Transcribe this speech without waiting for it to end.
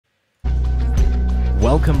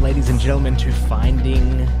Welcome, ladies and gentlemen, to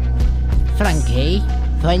Finding Frankie.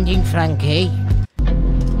 Finding Frankie.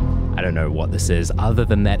 I don't know what this is, other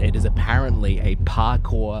than that it is apparently a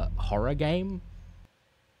parkour horror game.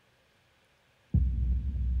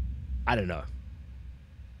 I don't know.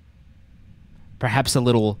 Perhaps a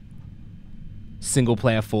little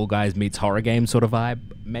single-player Fall Guys meets horror game sort of vibe,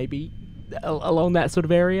 maybe, along that sort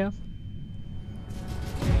of area.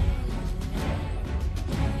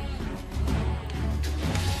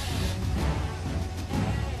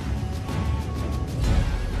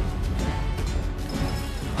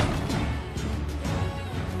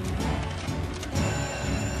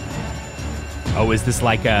 Oh, is this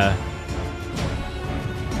like a...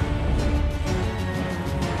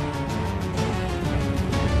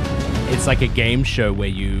 It's like a game show where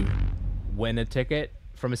you win a ticket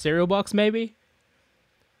from a cereal box, maybe?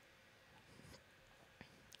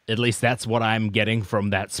 At least that's what I'm getting from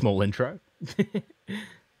that small intro.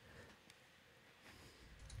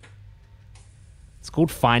 It's called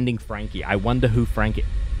Finding Frankie. I wonder who Frankie...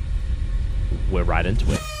 We're right into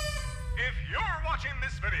it. If you're watching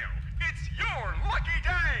this video, it's your lucky day!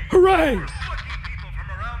 Hooray! Lucky people from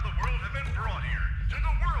around the world have been brought here to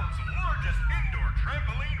the world's largest indoor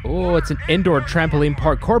trampoline. Oh, it's an indoor trampoline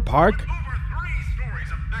parkour park. With over 3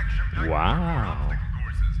 stories of action-packed Wow. obstacle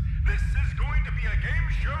courses. This is going to be a game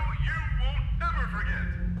show you won't ever forget.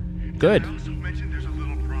 Good. I also mentioned there's a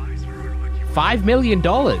little prize for our lucky $5 million.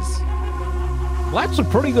 That's a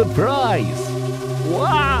pretty good prize.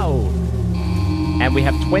 Wow. And we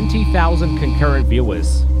have 20,000 concurrent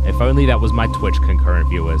viewers. If only that was my Twitch concurrent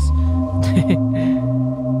viewers.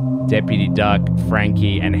 Deputy Duck,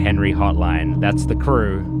 Frankie, and Henry Hotline. That's the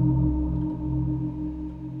crew.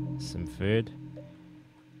 Some food.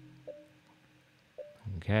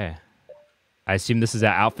 Okay. I assume this is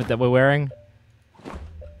our outfit that we're wearing.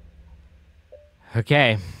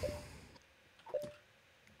 Okay.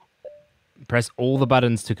 Press all the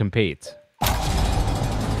buttons to compete.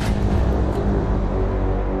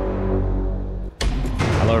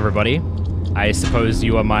 Hello, everybody. I suppose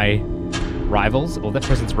you are my rivals. Oh, that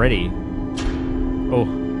person's ready. Oh.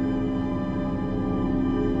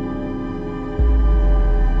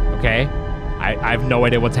 Okay. I have no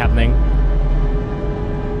idea what's happening.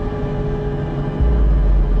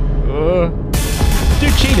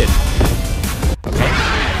 Dude cheated. Okay.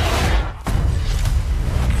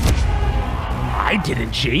 I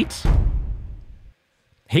didn't cheat.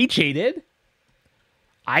 He cheated.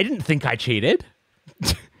 I didn't think I cheated.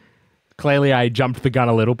 Clearly, I jumped the gun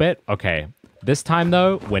a little bit. Okay. This time,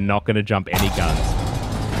 though, we're not going to jump any guns.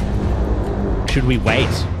 Should we wait?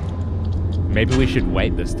 Maybe we should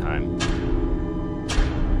wait this time.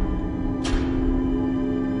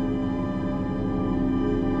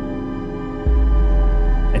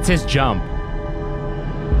 It says jump.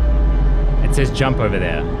 It says jump over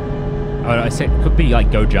there. Oh, I said it could be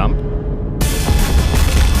like go jump.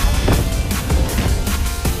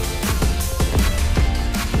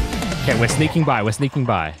 Okay, we're sneaking by. We're sneaking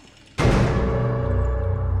by.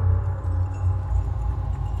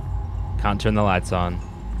 Can't turn the lights on.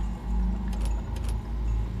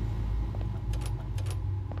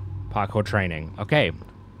 Parkour training. Okay.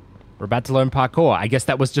 We're about to learn parkour. I guess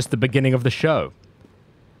that was just the beginning of the show.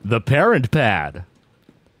 The parent pad.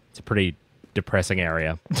 It's a pretty depressing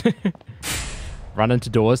area. Run into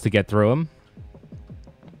doors to get through them.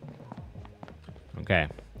 Okay.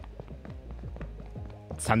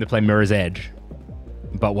 It's time to play Mirror's Edge,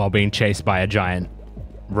 but while being chased by a giant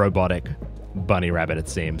robotic bunny rabbit, it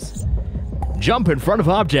seems. Jump in front of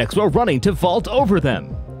objects while running to vault over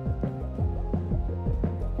them.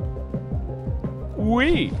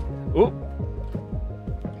 Wee! Oh!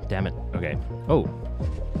 Damn it. Okay. Oh.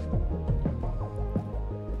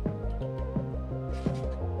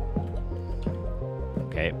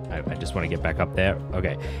 Okay, I just want to get back up there.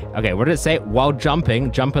 Okay. Okay, what did it say? While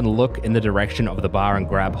jumping, jump and look in the direction of the bar and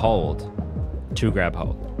grab hold. To grab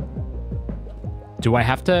hold. Do I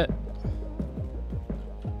have to...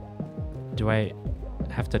 Do I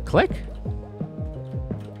have to click?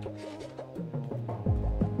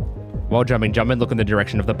 While jumping, jump and look in the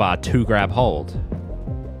direction of the bar to grab hold.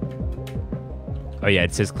 Oh yeah,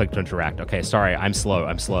 it says click to interact. Okay, sorry, I'm slow.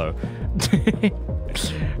 I'm slow.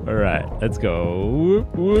 All right, let's go.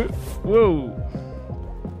 Whoa.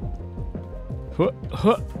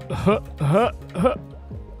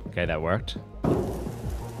 Okay, that worked.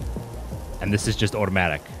 And this is just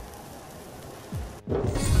automatic.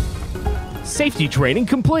 Safety training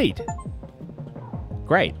complete.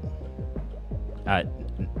 Great.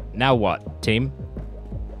 Now what, team?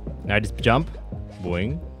 Now I just jump.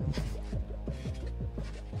 Boing.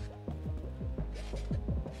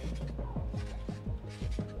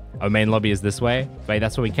 Oh, main lobby is this way? Wait,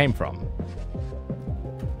 that's where we came from.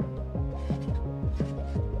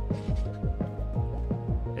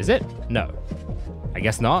 Is it? No. I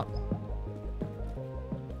guess not.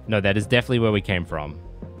 No, that is definitely where we came from.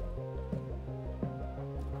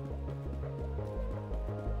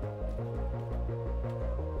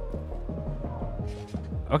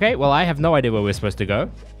 Okay, well, I have no idea where we're supposed to go.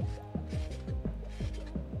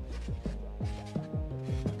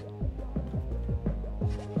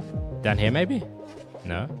 Down here, maybe?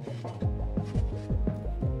 No.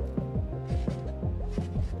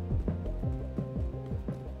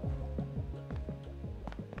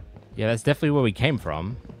 Yeah, that's definitely where we came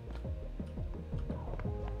from.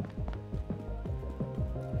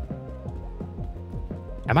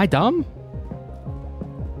 Am I dumb?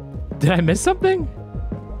 Did I miss something?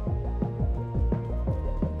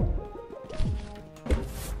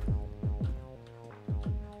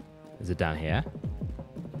 Is it down here?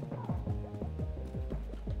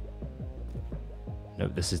 No,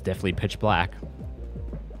 this is definitely pitch black.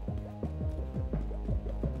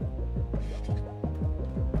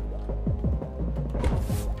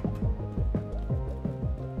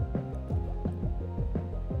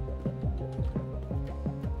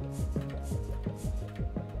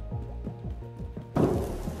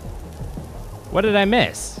 What did I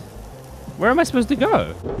miss? Where am I supposed to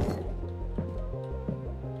go?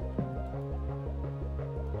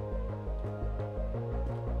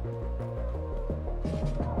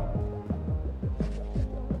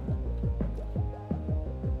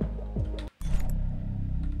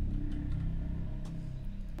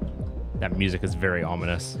 That music is very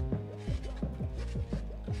ominous.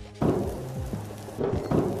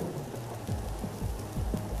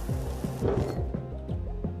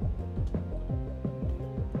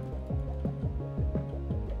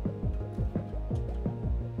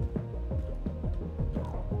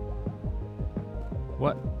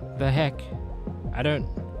 What the heck? I don't...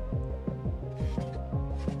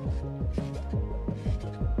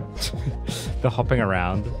 The hopping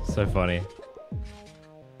around, so funny.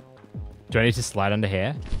 Do I need to slide under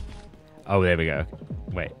here? Oh, there we go.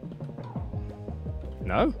 Wait.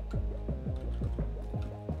 No?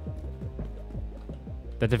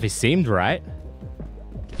 That definitely seemed right.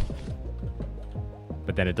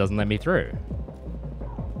 But then it doesn't let me through.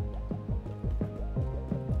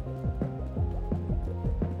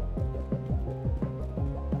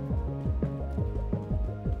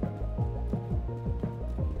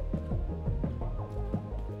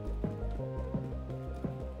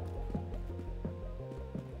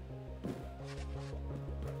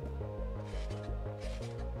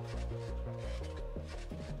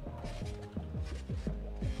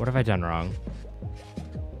 What have I done wrong?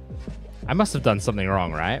 I must have done something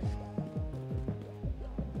wrong, right?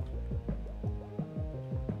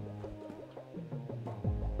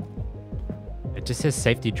 It just says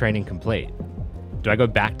safety training complete. Do I go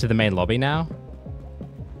back to the main lobby now?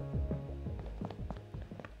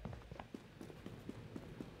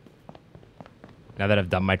 Now that I've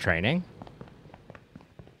done my training?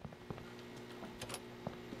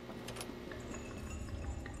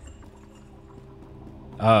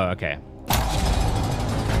 Oh, okay.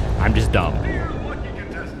 I'm just dumb. Dear lucky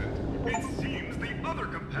contestant, it seems the other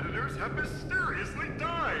competitors have mysteriously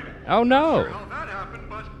died. Oh no! Not sure how that happened,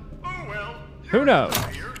 but oh well. Who knows?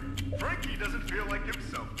 Here, Frankie doesn't feel like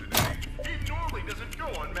himself today. He normally doesn't go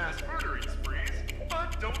on mass murdering sprees,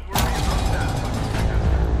 but don't worry about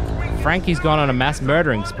that. Frankie's gone on a mass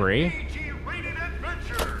murdering spree. PG-rated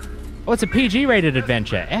adventure. Oh, it's a PG-rated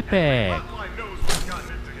adventure. Epic! Hotline knows what's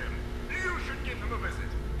gotten into him. You should give him a visit.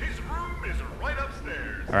 His room is right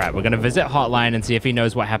upstairs. All right, we're gonna visit Hotline and see if he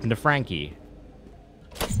knows what happened to Frankie.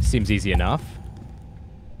 Seems easy enough.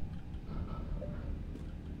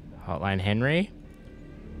 Hotline Henry?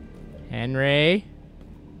 Henry?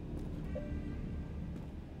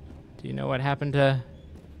 Do you know what happened to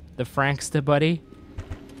the Frankster, buddy?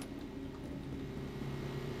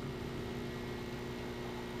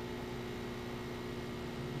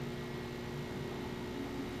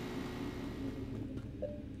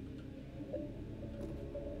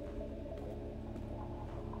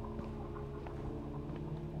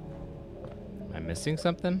 Am I missing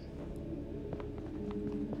something?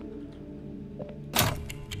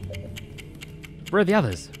 Where are the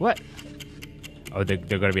others? What? Oh, they're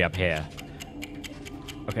gonna be up here.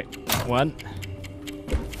 Okay, one.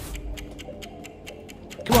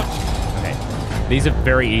 Come on. Okay, these are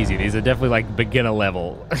very easy. These are definitely like beginner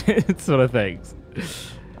level sort of things.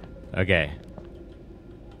 Okay.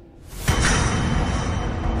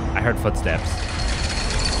 I heard footsteps.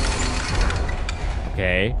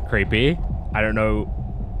 Okay, creepy. I don't know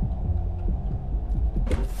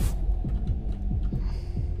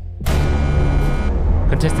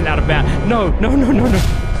contestant out of bounds. No, no, no, no, no.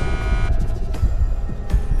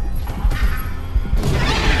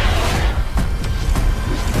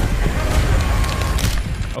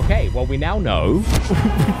 Okay, well, we now know.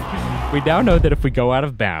 We now know that if we go out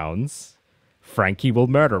of bounds, Frankie will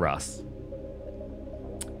murder us.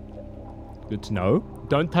 Good to know.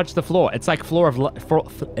 Don't touch the floor. It's like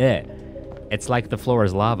it's like the floor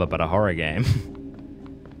is lava, but a horror game.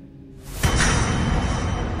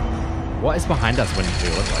 What is behind us when we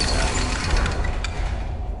look like that?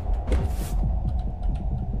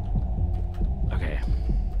 Okay.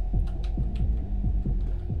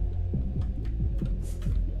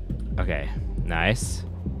 Okay, nice.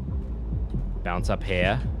 Bounce up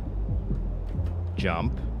here.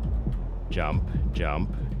 Jump. Jump,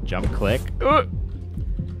 jump, jump, click.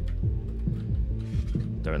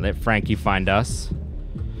 Don't let Frankie find us.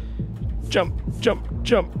 Jump, jump,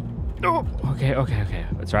 jump. Oh, okay, okay, okay.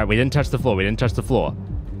 That's right. We didn't touch the floor. We didn't touch the floor.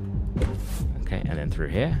 Okay, and then through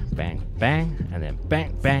here. Bang, bang. And then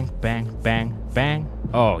bang, bang, bang, bang, bang.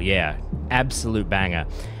 Oh, yeah. Absolute banger.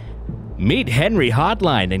 Meet Henry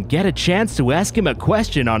Hotline and get a chance to ask him a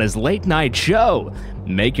question on his late night show.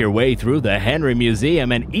 Make your way through the Henry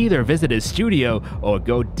Museum and either visit his studio or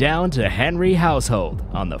go down to Henry Household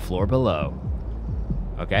on the floor below.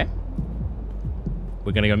 Okay.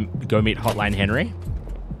 We're gonna go meet Hotline Henry.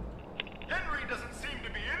 Henry doesn't seem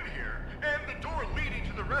to be in here, and the door leading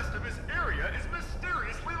to the rest of his area is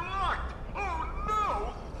mysteriously locked. Oh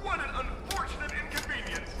no! What an unfortunate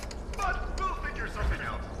inconvenience. But we'll figure something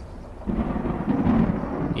out.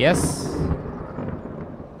 Yes.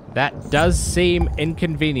 That does seem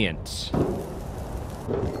inconvenient.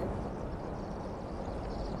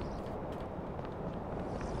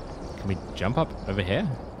 Can we jump up over here?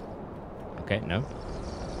 Okay, no.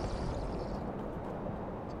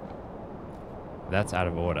 That's out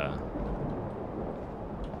of order.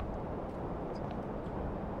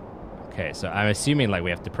 Okay, so I'm assuming like we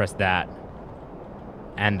have to press that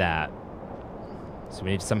and that. So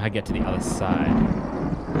we need to somehow get to the other side.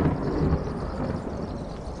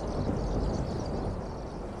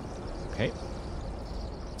 Okay.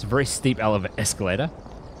 It's a very steep escalator.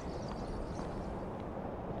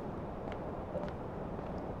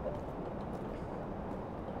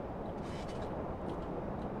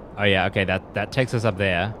 Oh yeah, okay, that takes us up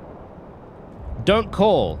there. Don't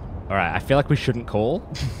call. All right, I feel like we shouldn't call.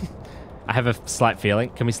 I have a slight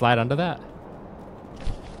feeling. Can we slide under that?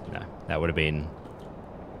 No, that would have been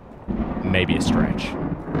maybe a stretch.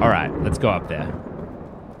 All right, let's go up there.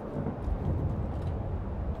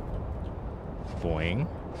 Boing,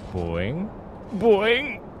 boing,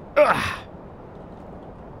 boing. Ugh.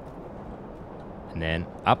 And then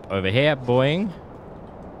up over here, boing.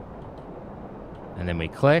 And then we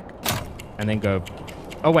click, and then go...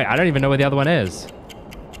 Oh, wait, I don't even know where the other one is.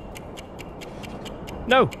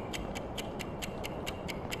 No!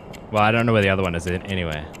 Well, I don't know where the other one is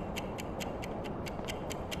anyway.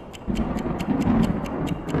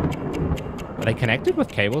 Are they connected with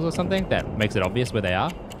cables or something that makes it obvious where they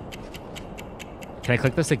are? Can I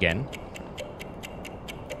click this again?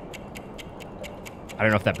 I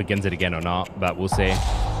don't know if that begins it again or not, but we'll see.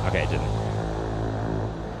 Okay, it didn't.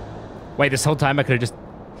 Wait, this whole time I could have just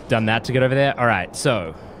done that to get over there? All right,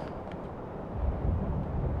 so...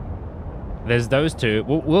 There's those two.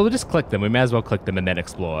 We'll just click them. We may as well click them and then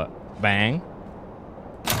explore. Bang.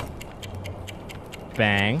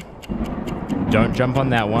 Bang. Don't jump on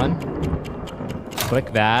that one.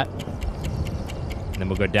 Click that. And then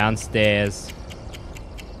we'll go downstairs.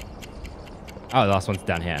 Oh, the last one's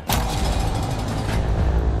down here.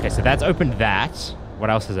 Okay, so that's opened that. What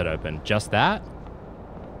else has it opened? Just that?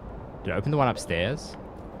 Did I open the one upstairs?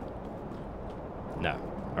 No.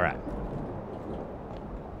 All right.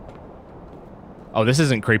 Oh, this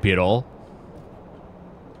isn't creepy at all.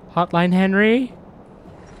 Hotline Henry?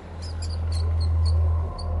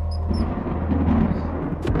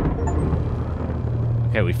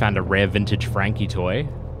 Okay, we found a rare vintage Frankie toy.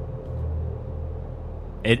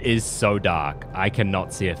 It is so dark. I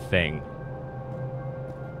cannot see a thing.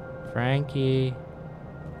 Frankie.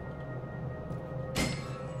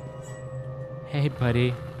 Hey,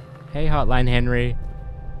 buddy. Hey, Hotline Henry.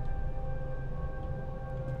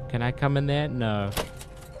 Can I come in there? No.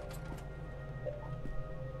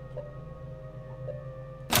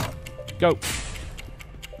 Go.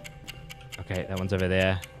 Okay, that one's over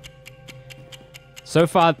there. So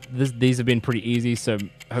far, these have been pretty easy, so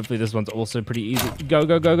hopefully this one's also pretty easy. Go,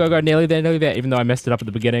 go, go, go, go. Nearly there, even though I messed it up at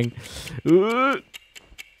the beginning. Ooh.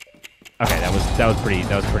 Okay, that was pretty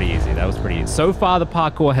easy. That was pretty easy. So far, the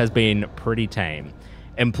parkour has been pretty tame.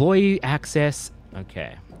 Employee access.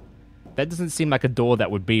 Okay. That doesn't seem like a door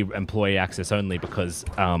that would be employee access only because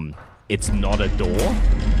it's not a door.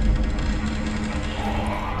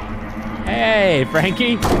 Hey,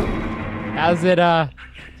 Frankie. How's it,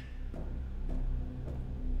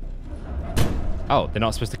 Oh, they're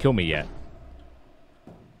not supposed to kill me yet.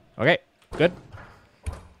 Okay, good.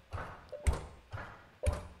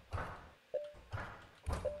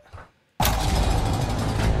 Oh,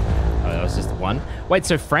 that was just one. Wait,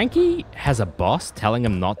 so Frankie has a boss telling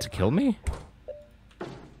him not to kill me?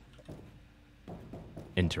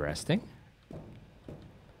 Interesting.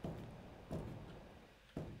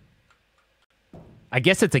 I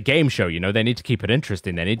guess it's a game show, you know? They need to keep it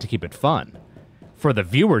interesting. They need to keep it fun. For the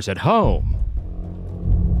viewers at home.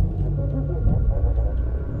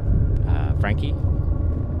 Frankie?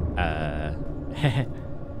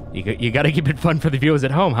 You gotta keep it fun for the viewers at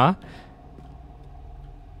home, huh?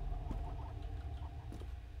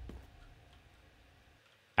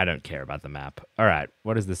 I don't care about the map. Alright,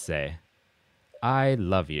 what does this say? I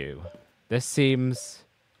love you. This seems...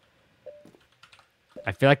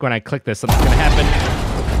 I feel like when I click this, something's gonna happen.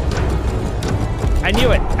 I knew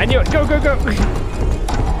it! I knew it! Go, go, go!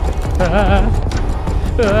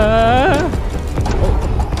 Oh.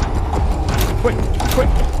 Quick, quick!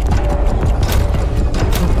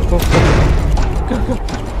 Go, go.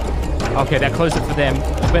 Okay, that closed it for them.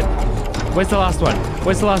 But where's the last one?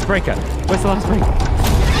 Where's the last breaker? Where's the last breaker?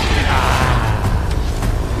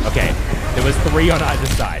 Ah. Okay, there was 3 on either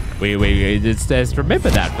side. We just remember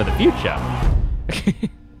that for the future.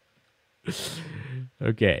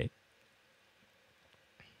 Okay.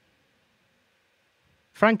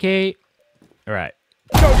 Frankie. All right.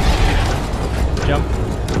 Go. Jump.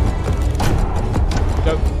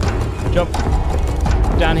 Go. Jump.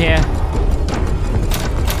 Down here.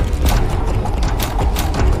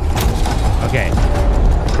 Okay.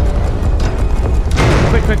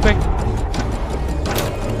 Quick, quick, quick.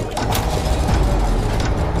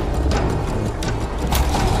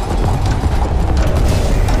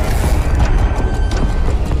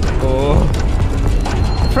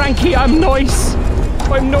 Frankie, I'm nice.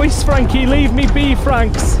 I'm nice, Frankie. Leave me be,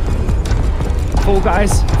 Franks.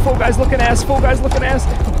 FallGuys looking ass. FallGuys looking ass.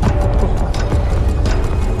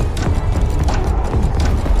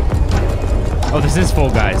 Oh, this is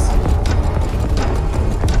FallGuys.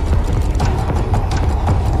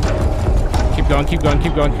 Keep going, keep going,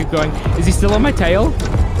 keep going, keep going. Is he still on my tail?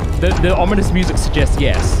 The ominous music suggests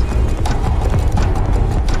yes.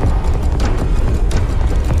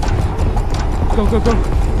 Go, go, go.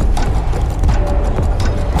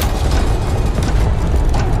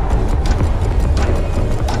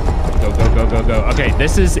 Go. Okay,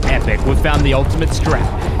 this is epic. We found the ultimate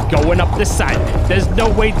strap. Going up the side. There's no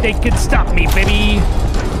way they can stop me, baby.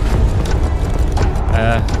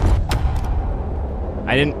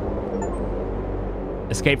 I didn't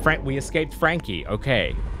escape we escaped Frankie.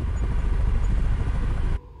 Okay.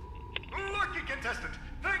 Lucky contestant.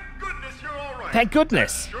 Thank goodness you're all right. Thank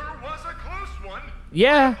goodness. That sure was a close one.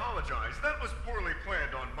 Yeah. I apologize. That was poorly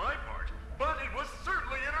planned on my part, but it was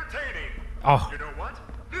certainly entertaining. Oh. You know what?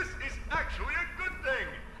 This is actually a good thing.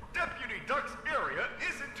 Deputy Duck's area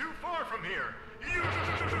isn't too far from here. You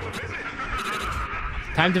should visit.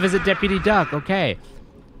 Time to visit Deputy Duck. Okay.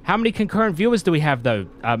 How many concurrent viewers do we have, though,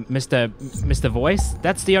 Mr. Voice?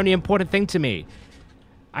 That's the only important thing to me.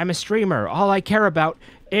 I'm a streamer. All I care about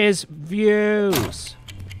is views.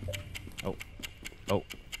 Oh. Oh.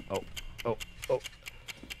 Oh. Oh. Oh.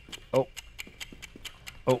 Oh.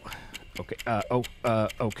 Oh. Okay,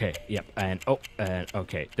 okay, yep, and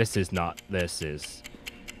okay, this is...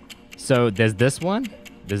 So, there's this one,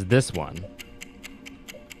 there's this one.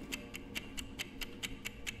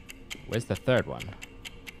 Where's the third one?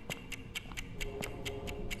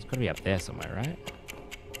 It's gotta be up there somewhere, right?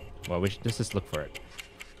 Well, let's just look for it.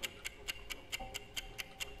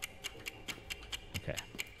 Okay.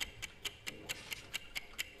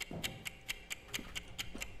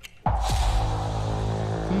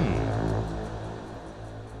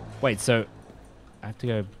 Wait, so I have to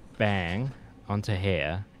go bang onto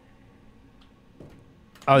here.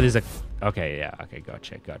 Oh, there's a... Okay, yeah, okay,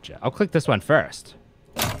 gotcha. I'll click this one first.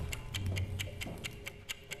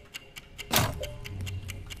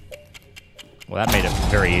 Well, that made it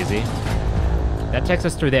very easy. That takes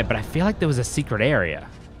us through there, but I feel like there was a secret area.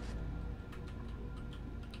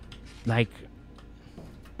 Like...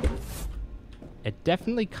 It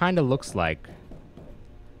definitely kind of looks like...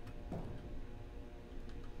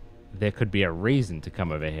 There could be a reason to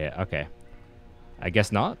come over here. Okay. I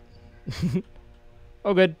guess not.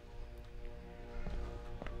 Oh, good.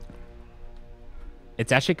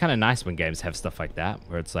 It's actually kind of nice when games have stuff like that,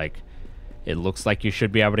 where it's like, It looks like you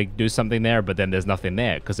should be able to do something there, but then there's nothing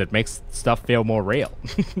there, because it makes stuff feel more real.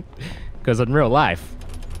 Because in real life,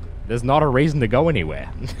 there's not a reason to go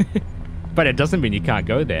anywhere. But it doesn't mean you can't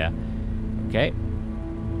go there. Okay.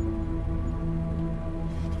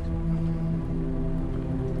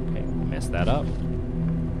 Okay, mess that up.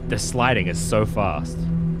 The sliding is so fast.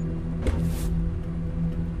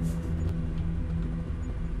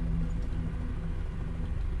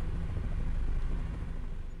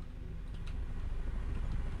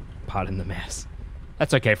 Pardon the mess.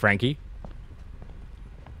 That's okay, Frankie.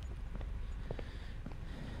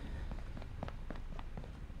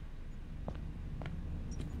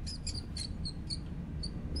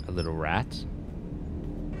 A little rat.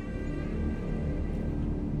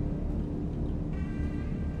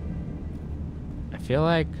 I feel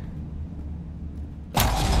like...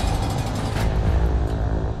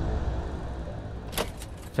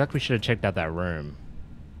 we should have checked out that room.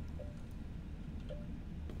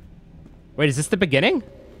 Wait, is this the beginning?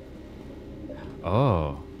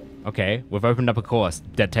 Oh, okay. We've opened up a course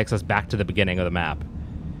that takes us back to the beginning of the map.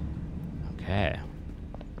 Okay.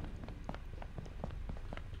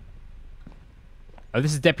 Oh,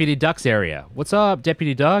 this is Deputy Duck's area. What's up,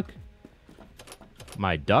 Deputy Duck?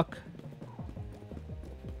 My duck?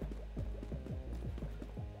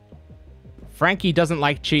 Frankie doesn't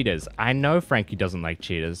like cheaters. I know Frankie doesn't like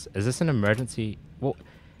cheaters. Is this an emergency? Well,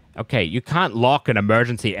 okay, you can't lock an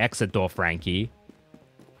emergency exit door, Frankie.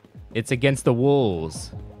 It's against the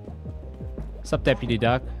walls. What's up, Deputy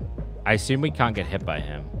Duck? I assume we can't get hit by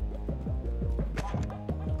him.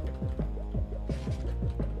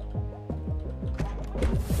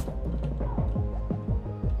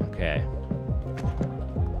 Okay.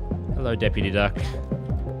 Hello, Deputy Duck.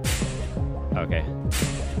 Okay.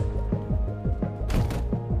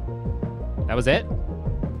 That was it?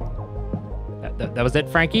 That was it,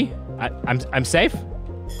 Frankie? I'm safe?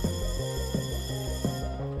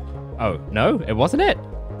 Oh, no, it wasn't it.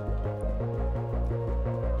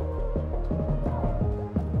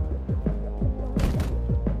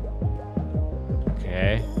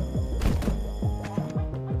 Okay.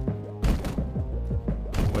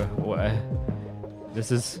 What?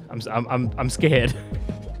 This is... I'm scared.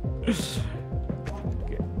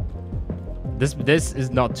 This is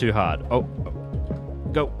not too hard. Oh,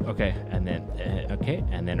 go. Okay, and then okay,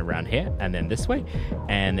 and then around here, and then this way,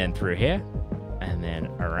 and then through here, and then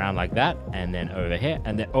around like that, and then over here,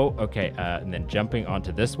 and then okay, and then jumping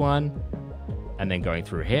onto this one, and then going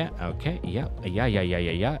through here. Okay, yeah,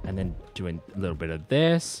 and then doing a little bit of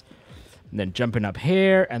this, and then jumping up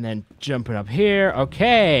here, and then jumping up here.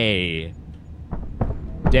 Okay,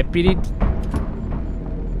 Deputy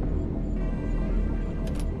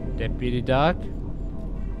Duck.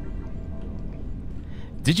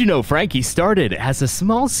 Did you know Frankie started as a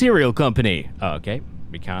small cereal company? Oh, okay.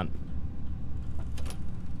 We can't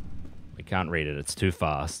read it. It's too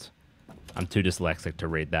fast. I'm too dyslexic to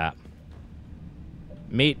read that.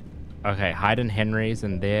 Meet. Okay, Hyde and Henry's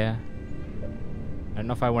in there. I don't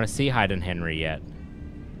know if I want to see Hyde and Henry yet.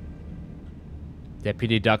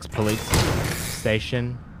 Deputy Duck's police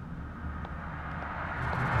station.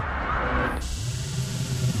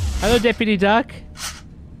 Hello, Deputy Duck.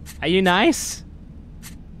 Are you nice?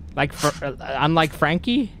 Like, unlike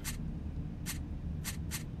Frankie?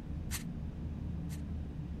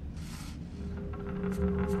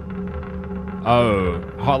 Oh,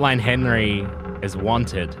 Hotline Henry is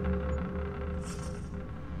wanted.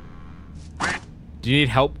 Do you need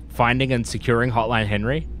help finding and securing Hotline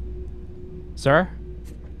Henry, sir?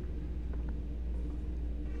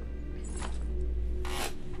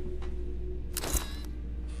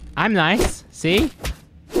 I'm nice. See?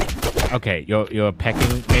 Okay, you're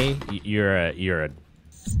pecking me. You're a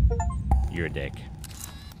dick.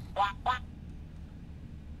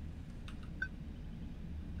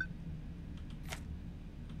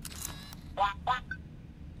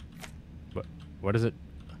 What is it?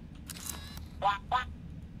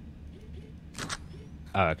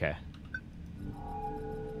 Oh, okay.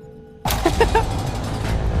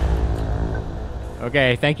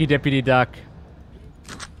 Okay, thank you, Deputy Duck.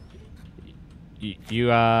 You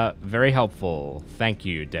are very helpful. Thank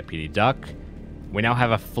you, Deputy Duck. We now have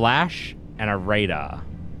a flash and a radar.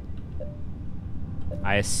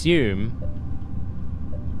 I assume...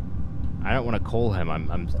 I don't want to call him.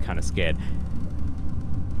 I'm kind of scared.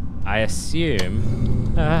 I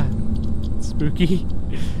assume... spooky.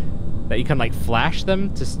 That you can, like, flash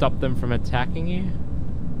them to stop them from attacking you.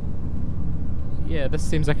 Yeah, this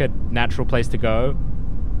seems like a natural place to go.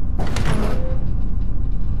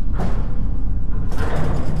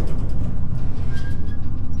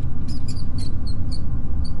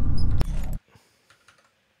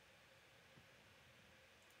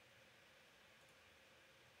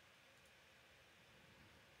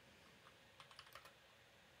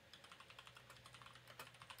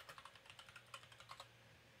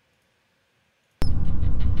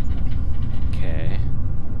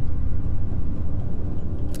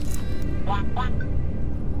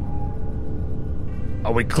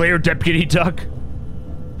 Are we clear, Deputy Duck?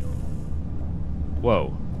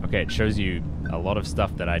 Whoa. Okay, it shows you a lot of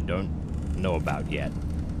stuff that I don't know about yet.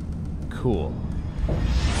 Cool.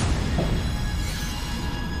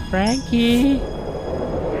 Frankie?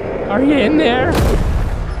 Are you in there?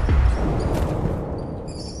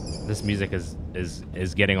 This music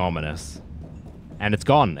is getting ominous. And it's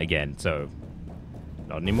gone again, so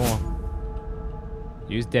not anymore.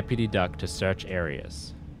 Use Deputy Duck to search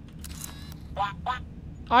areas.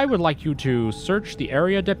 I would like you to search the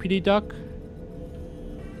area, Deputy Duck.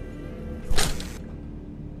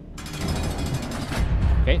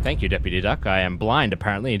 Okay, thank you, Deputy Duck. I am blind,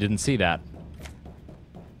 apparently, and didn't see that.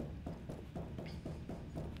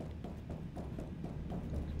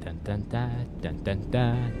 Dun dun da dun dun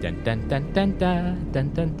da dun dun dun dun da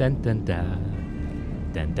dun dun dun dun da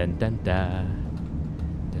dun dun dun da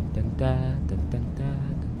dun dun da dun dun da.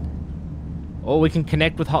 Oh, we can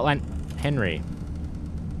connect with Hotline Henry.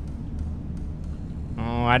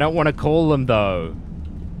 Oh, I don't want to call them though.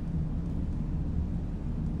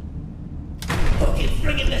 Who keeps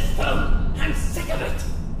ringing this phone? I'm sick of it.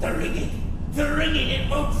 The ringing, it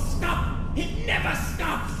won't stop. It never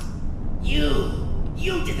stops. You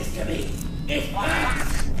did this to me. It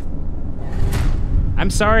hurts. I'm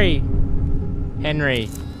sorry, Henry.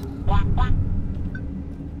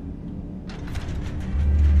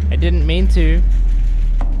 I didn't mean to.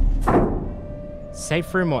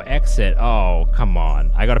 Safe room or exit? Oh, come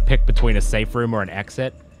on. I gotta pick between a safe room or an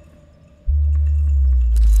exit?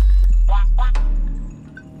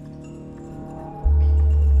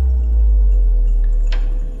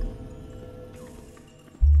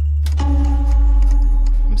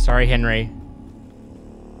 I'm sorry, Henry.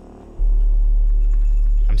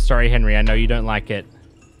 I'm sorry, Henry. I know you don't like it.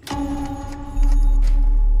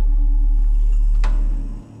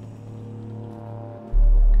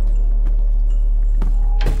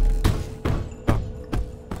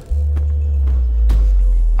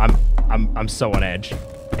 I'm so on edge.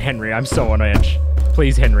 Henry, I'm so on edge.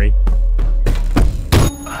 Please, Henry.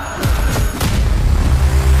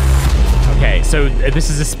 Okay, so this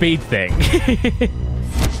is a speed thing.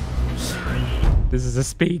 This is a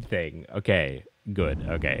speed thing. Okay, good.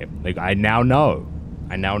 Okay. Like, I now know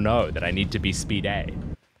that I need to be speed A.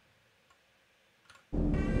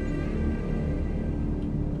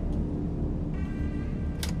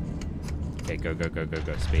 Okay, go.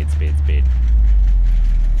 Speed.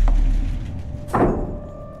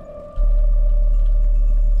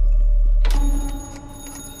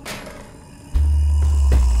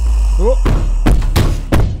 Oh.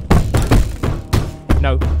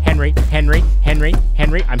 No, Henry,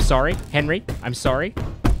 I'm sorry. Henry, I'm sorry.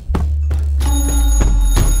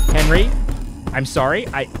 Henry, I'm sorry.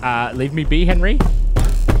 Leave me be, Henry.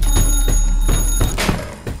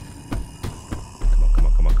 Come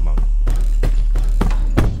on.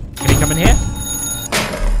 Can he come in here?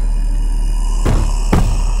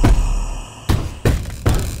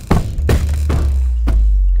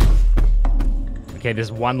 Okay,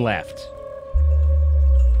 there's one left.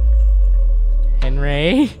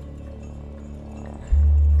 Henry?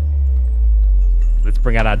 Let's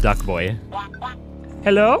bring out our duck boy.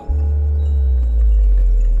 Hello?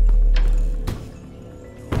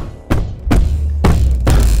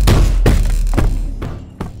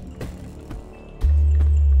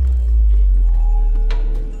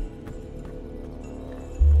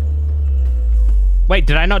 Wait,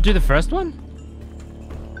 did I not do the first one?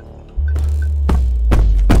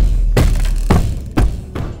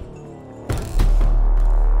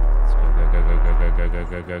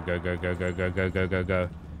 Go.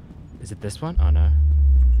 Is it this one? Oh no.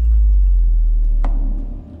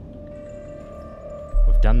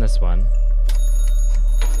 We've done this one.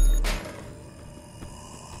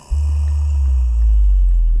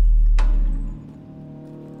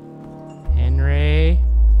 Henry?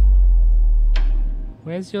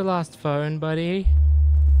 Where's your last phone, buddy?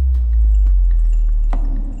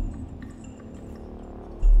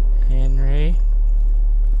 Henry?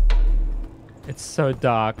 It's so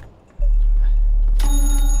dark.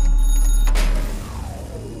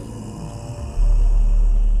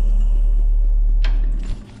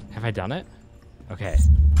 Have I done it? Okay.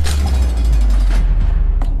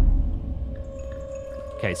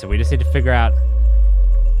 Okay, so we just need to figure out...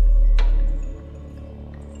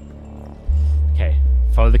 Okay.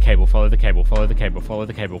 Follow the cable.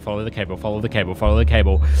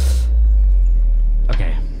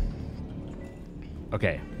 Okay.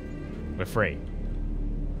 Okay. We're free.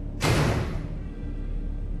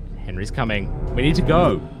 Henry's coming. We need to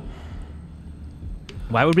go.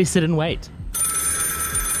 Why would we sit and wait?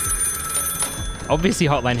 Obviously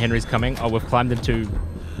Hotline Henry's coming. Oh, we've climbed into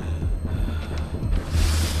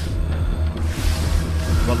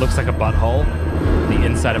what looks like a butthole. The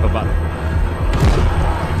inside of a butt.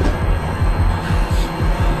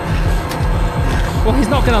 Well, he's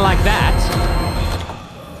not gonna like that.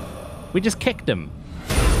 We just kicked him.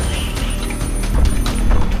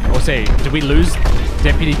 Or say, did we lose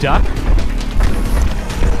Deputy Duck?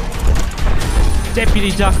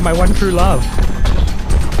 Deputy Duck, my one true love.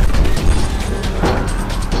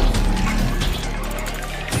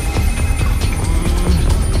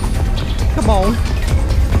 Come on.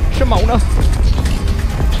 Shimona.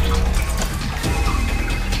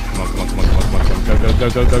 Come on, come on, come on, come on, come on, come on. Go, go,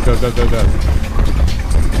 go, go, go, go, go, go.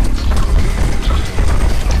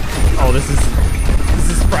 Oh, this is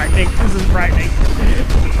frightening. This is frightening.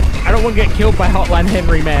 I don't want to get killed by Hotline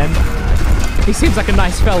Henry, man. He seems like a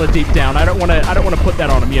nice fella deep down. I don't want to put that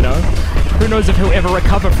on him, you know. Who knows if he'll ever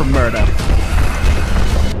recover from murder.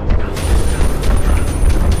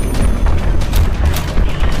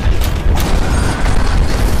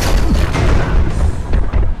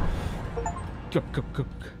 Go, go, go.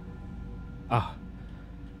 Ah.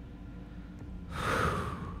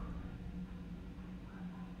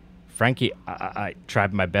 Frankie, I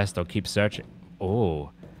tried my best. I'll keep searching.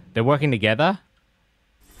 Oh, they're working together?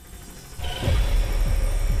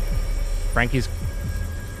 Frankie's...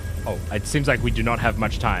 Oh, it seems like we do not have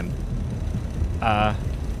much time.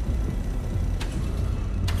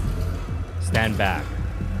 Stand back.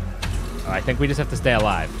 Oh, I think we just have to stay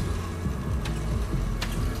alive.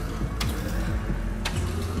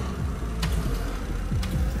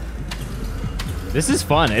 This is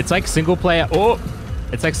fun. It's like single player... Oh!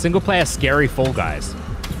 It's like single player scary Fall Guys.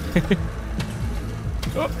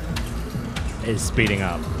 Oh. It's speeding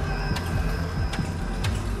up.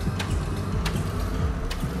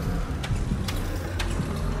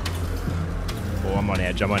 Oh, I'm on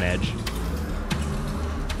edge. I'm on edge.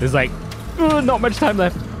 There's like not much time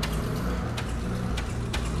left.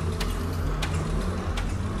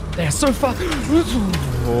 They're so far.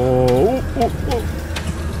 Oh, oh, oh.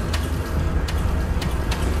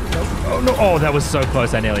 Oh no! Oh, that was so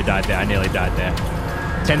close. I nearly died there. I nearly died there.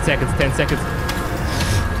 10 seconds. 10 seconds.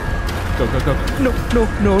 Go, go, go. No, no,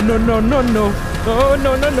 no, no, no, no, no. Oh,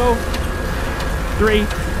 no, no, no. 3,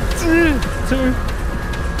 2.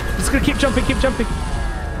 Just gonna keep jumping, keep jumping.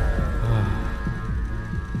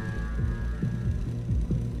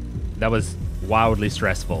 That was wildly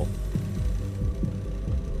stressful.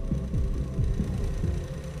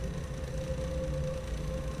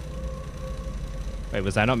 Wait,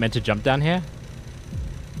 was I not meant to jump down here?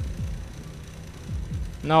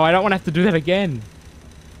 No, I don't want to have to do that again.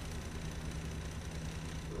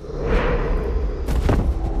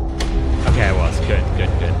 Okay, I was. Good, good,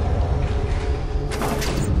 good.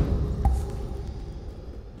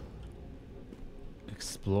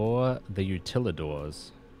 Explore the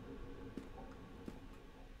utilidors.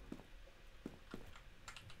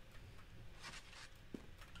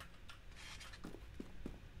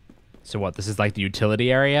 So what, this is like the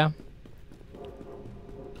utility area?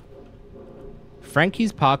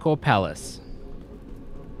 Frankie's Parkour Palace.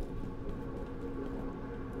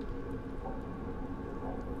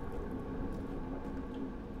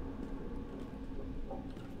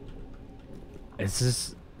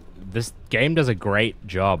 This game does a great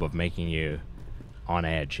job of making you on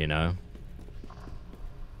edge, you know?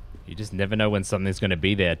 You just never know when something's gonna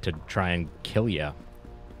be there to try and kill you.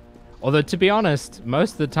 Although, to be honest,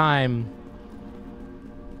 most of the time,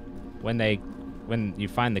 when you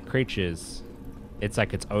find the creatures, it's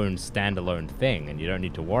like its own standalone thing, and you don't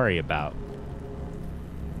need to worry about.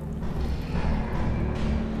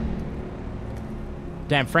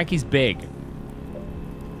 Damn, Frankie's big.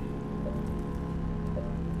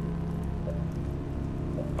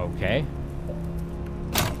 Okay.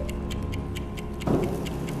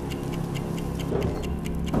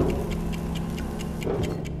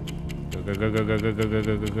 Go, go, go, go, go, go,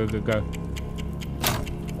 go, go, go, go, go.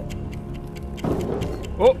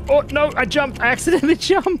 Oh, oh, no, I jumped. I accidentally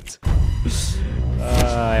jumped.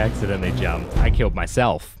 I accidentally jumped. I killed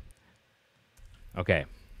myself. Okay.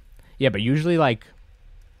 Yeah, but usually, like,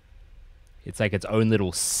 it's like its own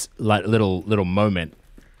little moment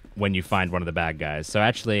when you find one of the bad guys. So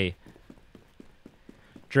actually,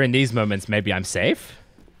 during these moments, maybe I'm safe.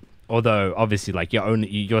 Although, obviously, like,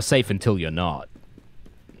 you're safe until you're not.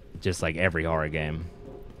 Just like every horror game.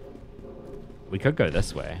 We could go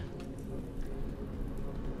this way.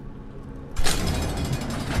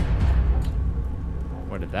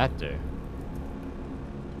 What did that do?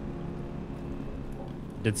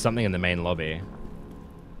 Did something in the main lobby.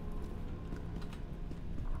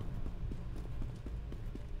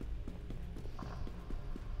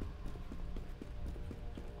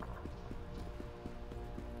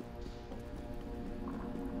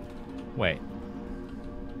 Wait.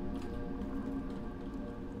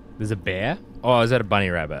 There's a bear? Oh, is that a bunny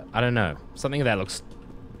rabbit? I don't know. Something that looks...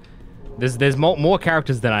 There's more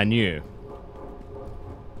characters than I knew.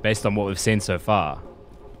 Based on what we've seen so far.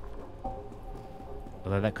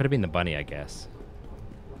 Although that could have been the bunny, I guess.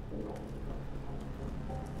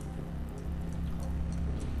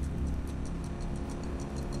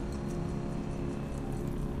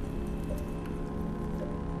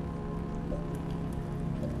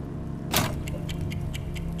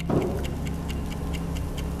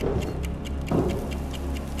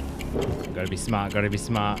 Gotta be smart, gotta be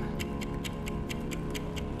smart.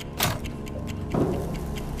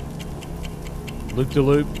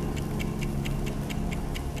 Loop-de-loop.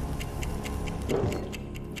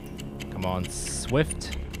 Come on,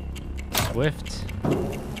 swift. Swift.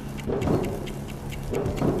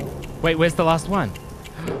 Wait, where's the last one?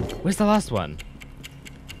 Where's the last one?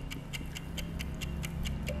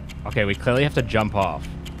 Okay, we clearly have to jump off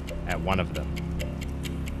at one of them.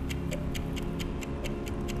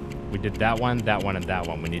 We did that one, and that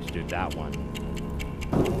one. We need to do that one.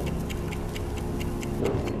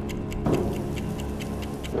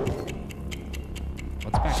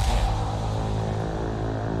 What's back here?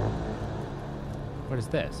 What is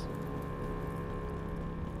this?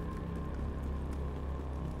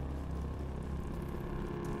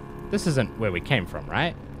 This isn't where we came from,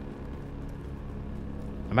 right?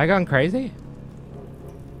 Am I going crazy?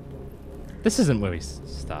 This isn't where we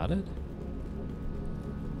started.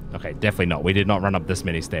 Okay, definitely not. We did not run up this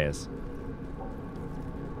many stairs.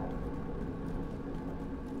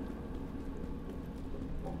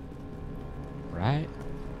 Right?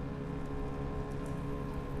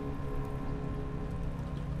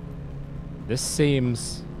 This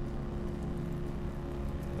seems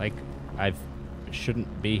like I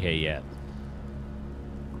shouldn't be here yet.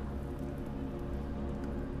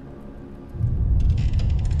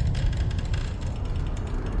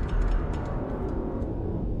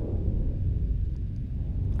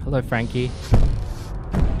 Hello, Frankie.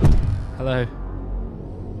 Hello.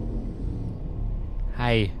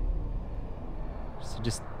 Hi. So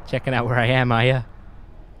just checking out where I am, are ya?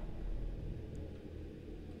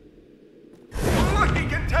 Lucky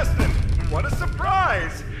contestant! What a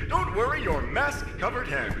surprise! Don't worry your mask-covered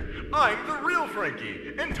head. I'm the real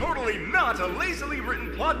Frankie, and totally not a lazily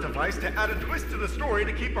written plot device to add a twist to the story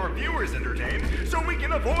to keep our viewers entertained, so we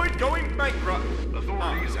can avoid going bankrupt.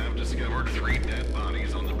 Authorities have discovered 3 dead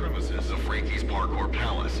bodies on the premises of Frankie's Parkour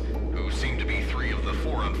Palace, who seem to be 3 of the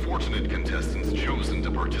 4 unfortunate contestants chosen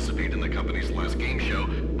to participate in the company's last game show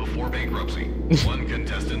before bankruptcy. One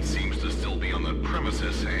contestant seems to still be on the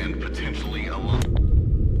premises and potentially alive.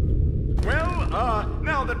 Well,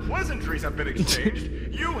 now that pleasantries have been exchanged,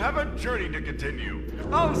 you have a journey to continue.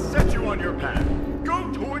 I'll set you on your path.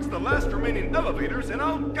 Go towards the last remaining elevators and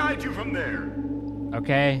I'll guide you from there.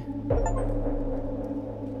 Okay.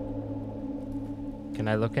 Can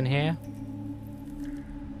I look in here?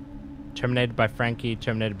 Terminated by Frankie,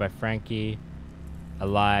 terminated by Frankie.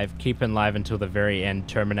 Alive, keep alive until the very end,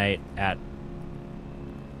 terminate at...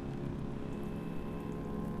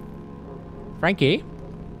 Frankie?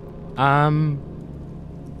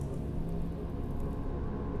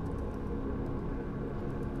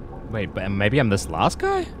 Wait, but maybe I'm this last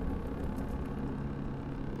guy?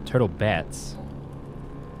 Total bets.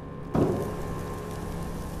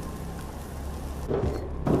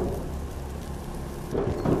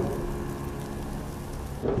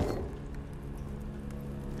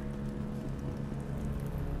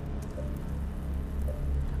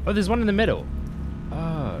 Oh, there's one in the middle.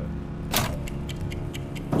 Oh.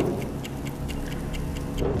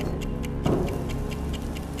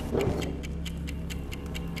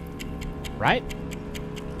 Right?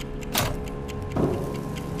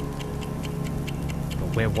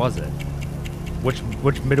 But where was it?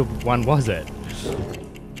 Which middle one was it?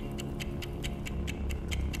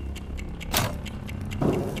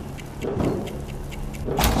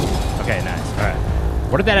 Okay, nice. Alright.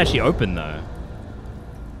 What did that actually open though?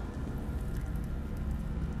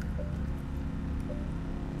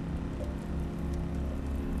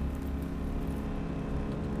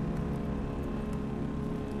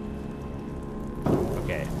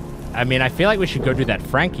 I mean, I feel like we should go do that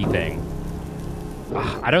Frankie thing.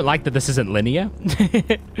 Ugh, I don't like that this isn't linear.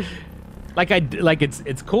 Like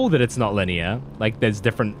it's cool that it's not linear. Like there's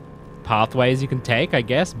different pathways you can take, I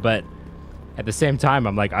guess, but at the same time,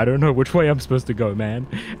 I'm like, I don't know which way I'm supposed to go, man.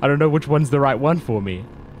 I don't know which one's the right one for me.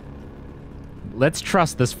 Let's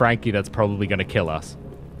trust this Frankie that's probably gonna kill us.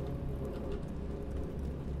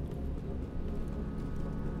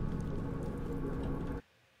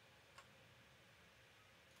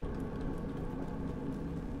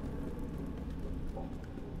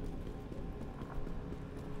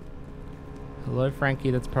 Hello, Frankie,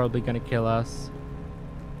 that's probably gonna kill us.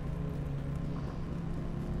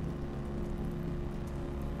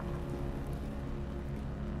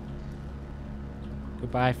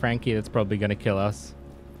 Goodbye, Frankie, that's probably gonna kill us.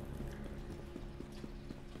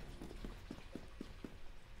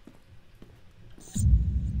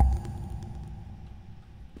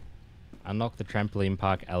 Unlock the trampoline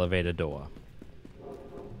park elevator door.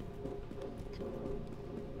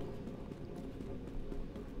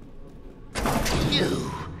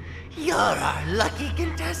 You're our lucky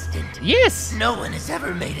contestant. Yes! No one has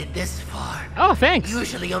ever made it this far. Oh, thanks.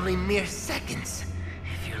 Usually only mere seconds.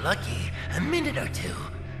 If you're lucky, a minute or two.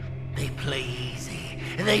 They play easy,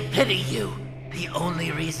 and they pity you. The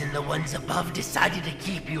only reason the ones above decided to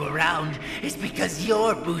keep you around is because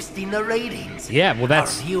you're boosting the ratings. Yeah, well, Our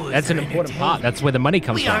viewers that's an are important part. entertained. That's where the money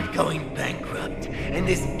comes We from. aren't going bankrupt, and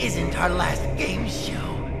this isn't our last game show.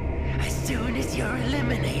 As soon as you're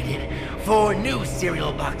eliminated, 4 new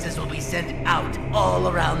cereal boxes will be sent out all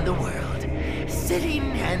around the world, sitting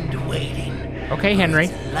and waiting. Okay, Henry.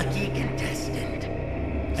 For its lucky contestant.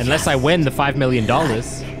 Unless I win the $5 million. I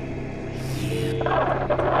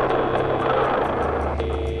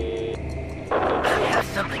have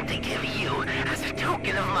something to give you as a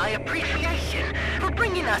token of my appreciation for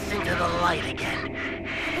bringing us into the light again.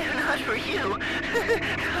 If not for you,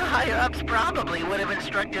 higher-ups probably would have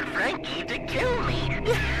instructed Frankie to kill me.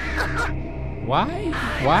 Why?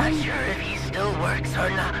 I'm Why? not sure if he still works or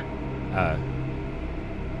not.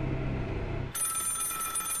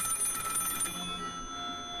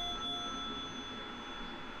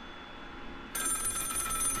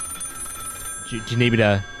 Do you need me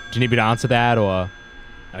to answer that, or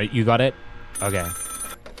you got it? Okay.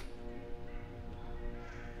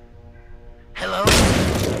 Hello?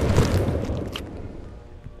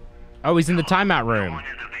 Oh, he's in the timeout room.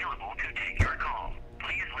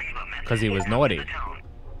 Because he was naughty.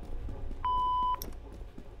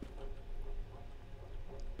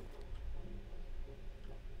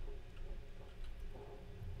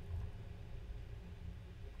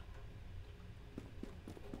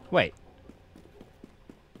 Wait.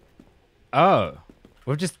 Oh.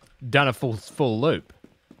 We've just done a full loop.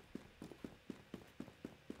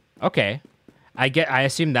 Okay. I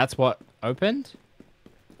assume that's what opened?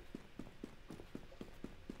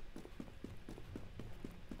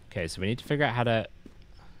 Okay, so we need to figure out how to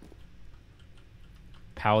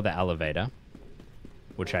power the elevator,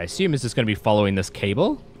 which I assume is just going to be following this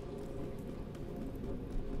cable.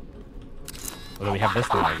 Although we have this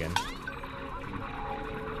thing again.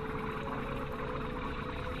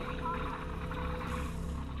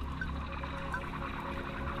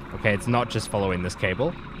 Okay, it's not just following this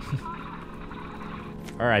cable.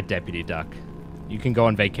 Alright, Deputy Duck. You can go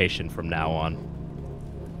on vacation from now on.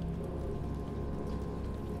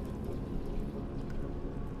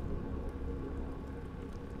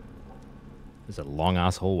 There's a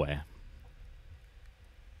long-ass hallway.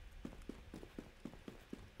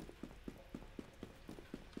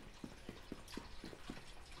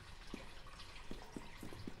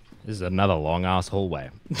 This is another long-ass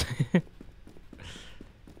hallway.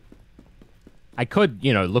 I could,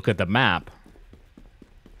 you know, look at the map,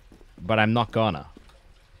 but I'm not gonna.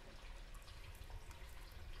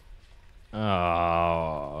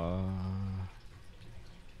 Oh.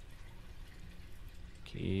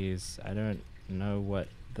 Keys. I don't know what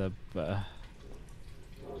the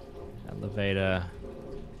elevator.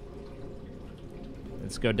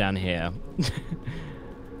 Let's go down here.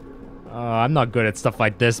 Oh, I'm not good at stuff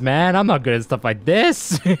like this, man. I'm not good at stuff like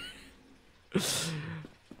this.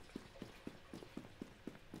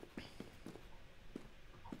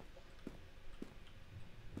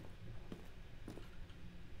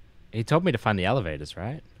 He told me to find the elevators,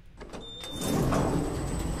 right?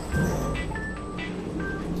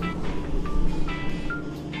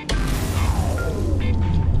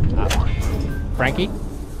 Frankie?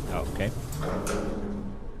 Oh, okay.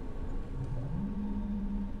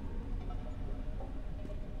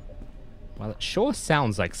 Well, it sure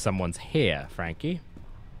sounds like someone's here, Frankie.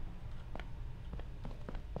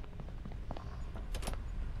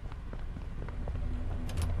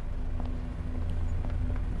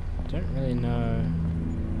 Don't really know.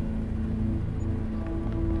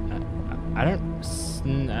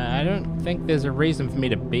 I don't think there's a reason for me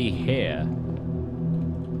to be here.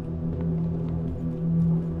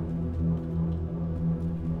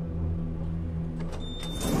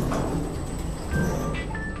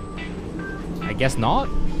 I guess not.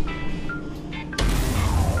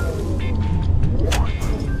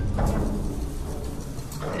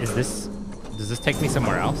 Does this take me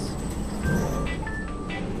somewhere else?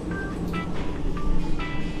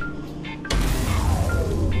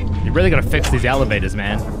 You really gotta fix these elevators,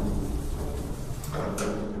 man.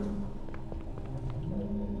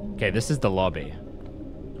 Okay, this is the lobby.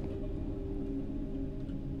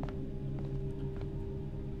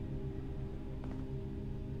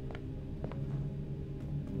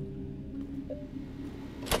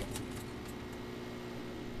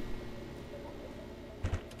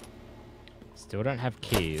 Still don't have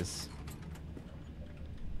keys.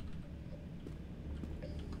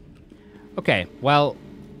 Okay, well,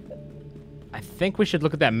 I think we should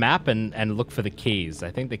look at that map and look for the keys.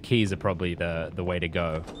 I think the keys are probably the way to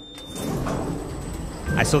go.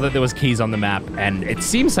 I saw that there was keys on the map, and it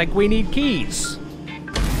seems like we need keys.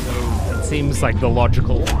 So it seems like the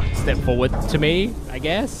logical step forward to me, I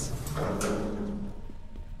guess.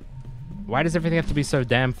 Why does everything have to be so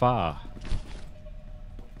damn far?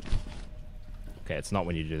 Okay, it's not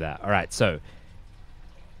when you do that. All right, so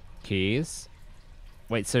keys.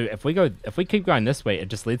 Wait, so if we keep going this way, it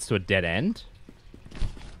just leads to a dead end?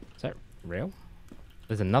 Is that real?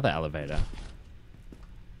 There's another elevator.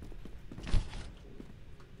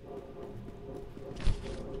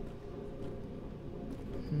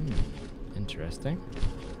 Interesting.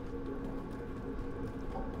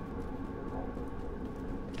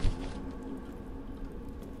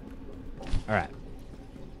 All right.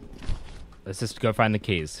 Let's just go find the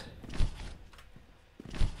keys.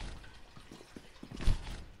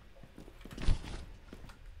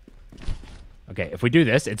 Okay, if we do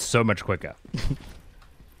this, it's so much quicker.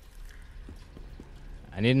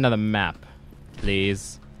 I need another map,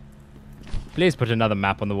 please. Please put another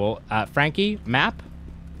map on the wall. Frankie, map?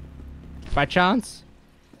 By chance?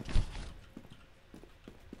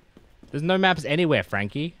 There's no maps anywhere,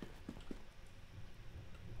 Frankie.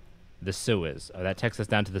 The sewers. Oh, that takes us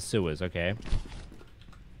down to the sewers. Okay.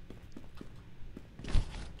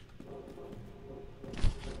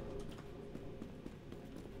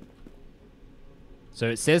 So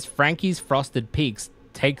it says Frankie's Frosted Peaks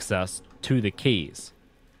takes us to the keys.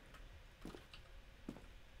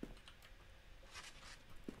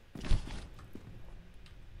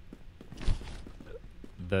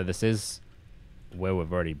 Though this is where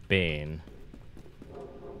we've already been.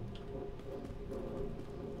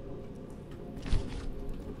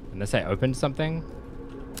 Unless I opened something?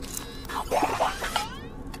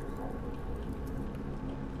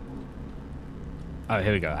 Oh,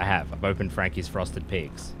 here we go. I've opened Frankie's Frosted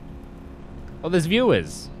Peaks. Oh, there's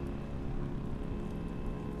viewers.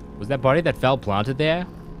 Was that body that fell planted there?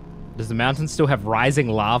 Does the mountain still have rising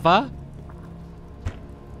lava?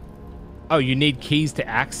 Oh, you need keys to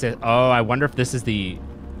access. Oh, I wonder if this is the...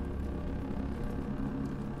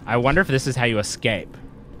 I wonder if this is how you escape.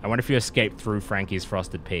 I wonder if you escape through Frankie's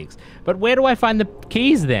Frosted Peaks. But where do I find the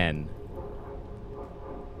keys then?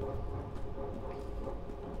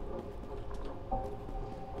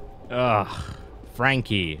 Ugh,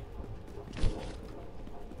 Frankie.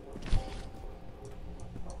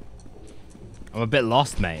 I'm a bit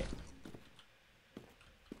lost, mate.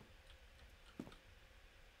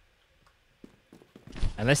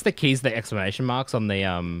 Unless the key's the exclamation marks on the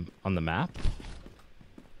map.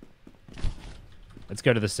 Let's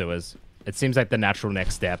go to the sewers. It seems like the natural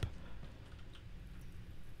next step.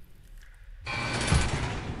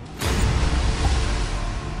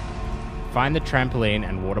 Find the trampoline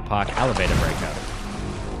and water park elevator breakout.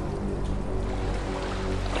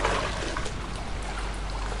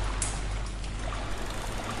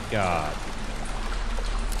 God.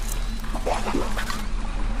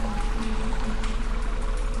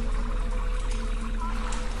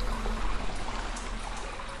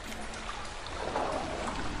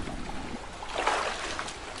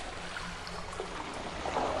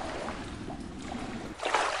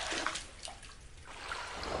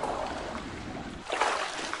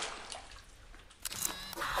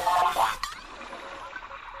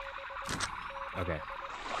 Okay.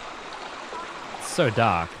 It's so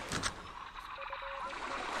dark.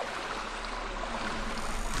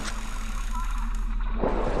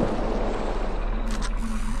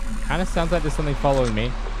 Kind of sounds like there's something following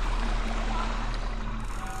me.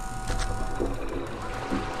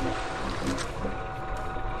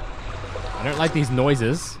 I don't like these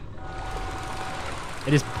noises.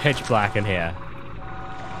 It is pitch black in here.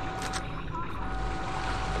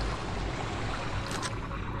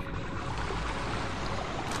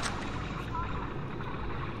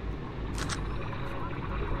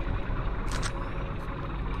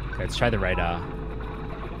 Okay, let's try the radar.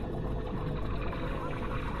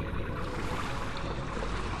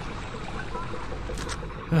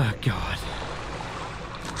 Oh, God.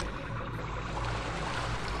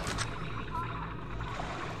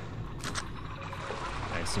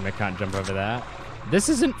 I assume I can't jump over that. This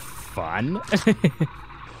isn't fun.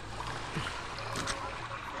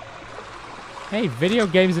 Hey, video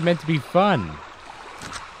games are meant to be fun.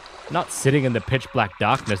 Not sitting in the pitch black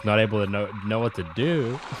darkness, not able to know what to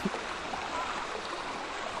do.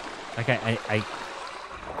 Okay, I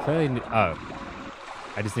clearly need, oh.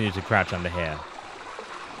 I just needed to crouch under here.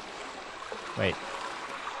 Wait.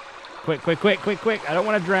 Quick. I don't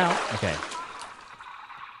want to drown. Okay.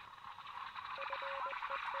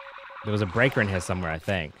 There was a breaker in here somewhere, I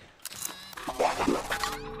think.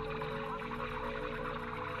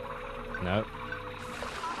 Nope.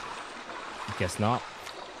 Guess not.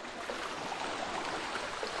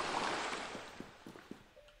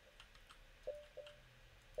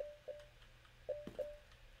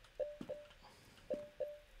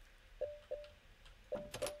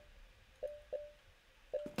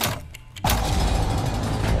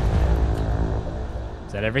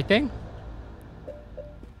 Is that everything?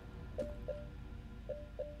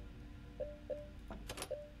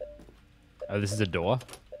 Oh, this is a door.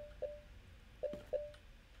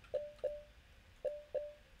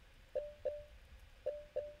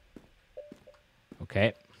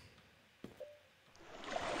 Okay.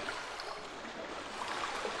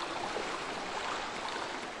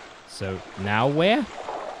 So now where?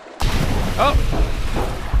 Oh!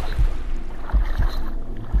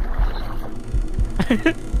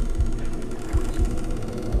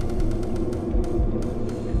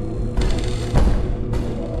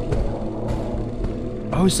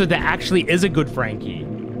 Oh, so there actually is a good Frankie.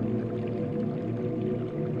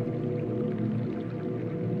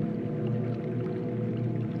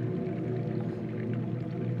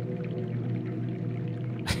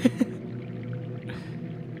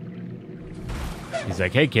 He's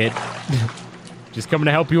like, hey, kid. Just coming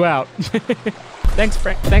to help you out. Thanks,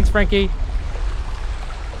 Frankie.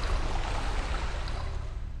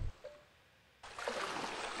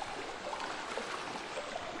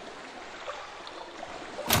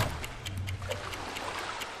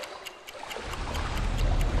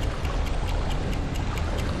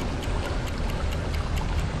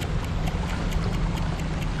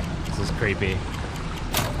 This is creepy.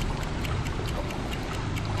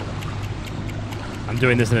 I'm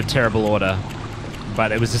doing this in a terrible order,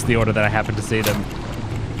 but it was just the order that I happened to see them.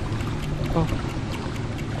 Oh.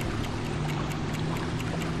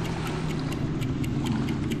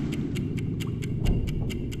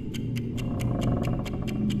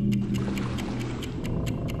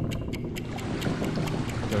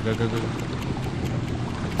 Go.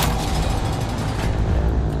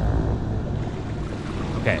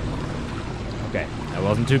 Okay. That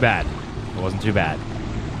wasn't too bad.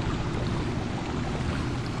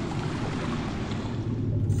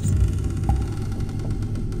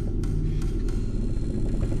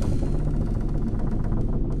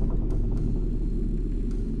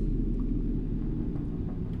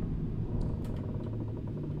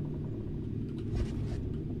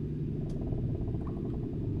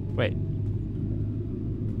 Wait.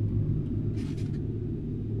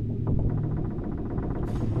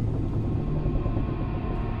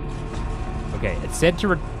 Okay, it said to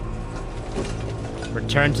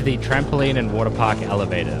return to the trampoline and water park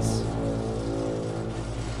elevators.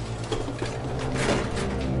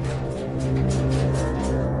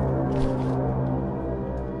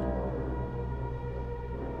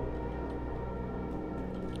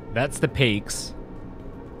 That's the peaks.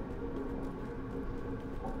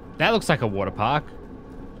 That looks like a water park.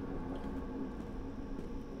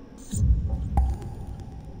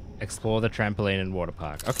 Explore the trampoline and water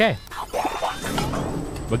park. Okay.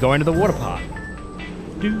 We're going to the water park.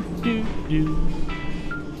 Do.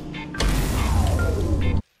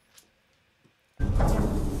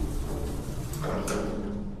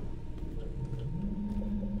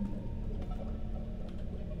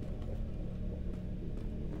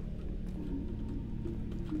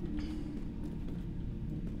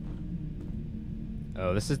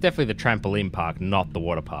 Oh, this is definitely the trampoline park, not the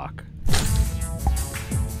water park.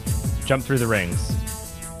 Jump through the rings.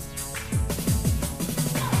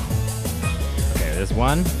 Okay, there's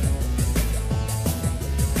 1,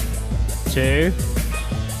 2,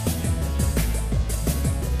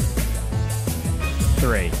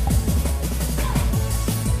 3.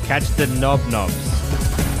 Catch the knobs.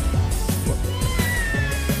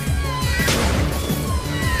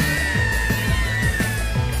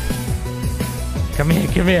 Come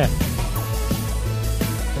here.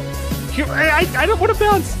 I don't want to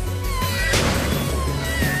bounce.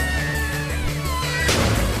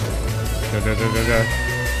 Go.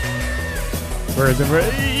 Where is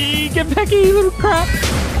it? Get back here, you little crap.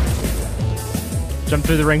 Jump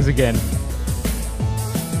through the rings again.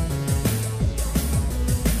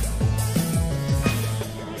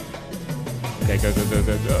 Okay, go, go, go,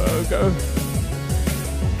 go, go, go.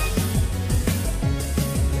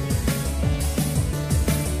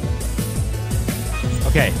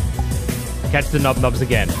 Okay. Catch the knobs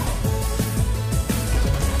again.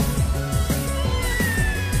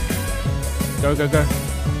 Go, go, go.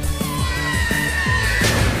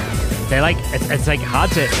 They like, it's like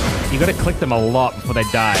hard to, you gotta click them a lot before they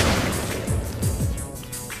die.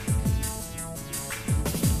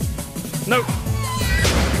 No.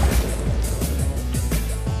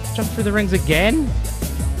 Jump through the rings again?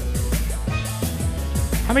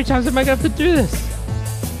 How many times am I gonna have to do this?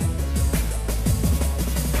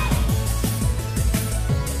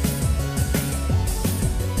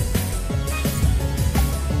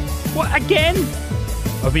 What, again?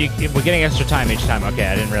 Oh, we're getting extra time each time. Okay,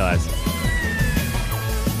 I didn't realize.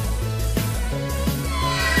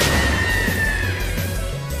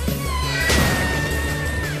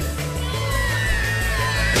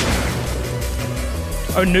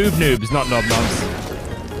 Oh, noobs, not knob-knobs.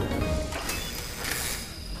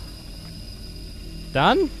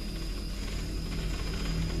 Done?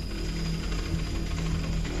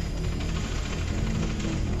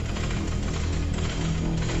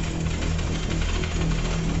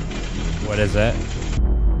 What is it?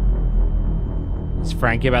 Is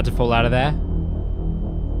Frankie about to fall out of there?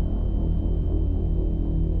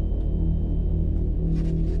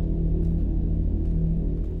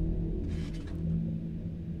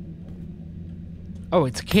 Oh,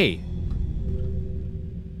 it's a key.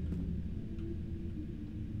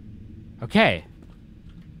 Okay.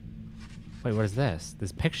 Wait, what is this?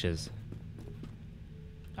 There's pictures.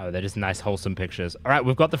 Oh, they're just nice, wholesome pictures. All right,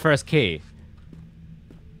 we've got the first key.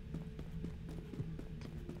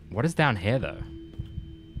 What is down here, though?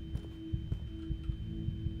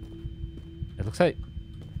 It looks like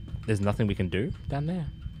there's nothing we can do down there.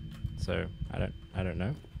 So, I don't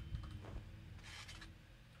know.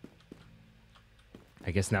 I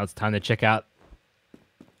guess now it's time to check out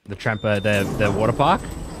the the water park.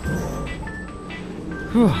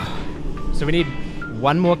 Whew. So we need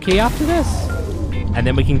one more key after this, and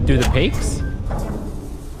then we can do the peaks.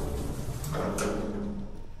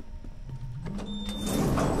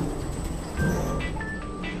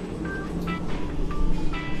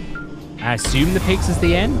 I assume the peaks is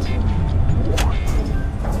the end,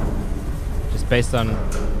 just based on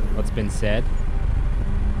what's been said.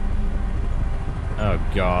 Oh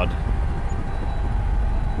God.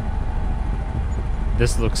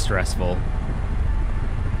 This looks stressful.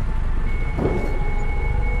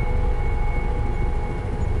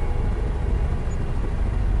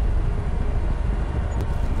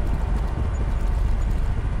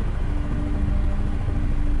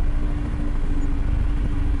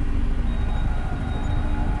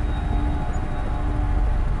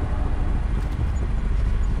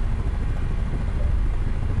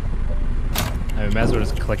 We might as well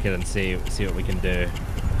just click it and see what we can do.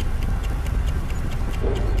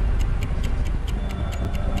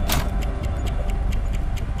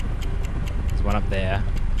 There's one up there.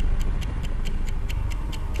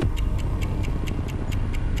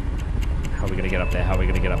 How are we gonna get up there? How are we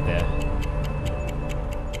gonna get up there?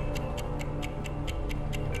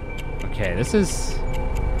 Okay, this is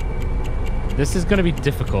gonna be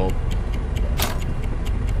difficult.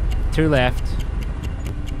 2 left.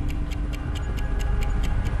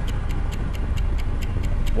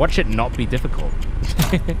 Watch it not be difficult.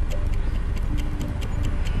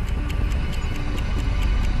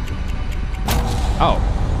 Oh.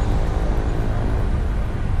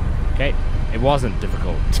 Okay, it wasn't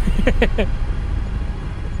difficult.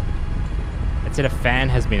 It said a fan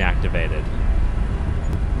has been activated.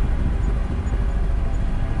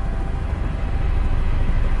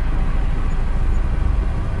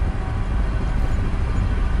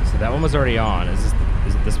 So that one was already on. Is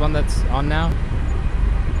it this one that's on now?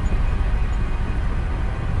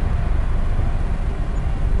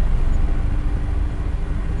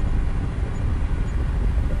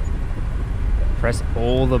 Press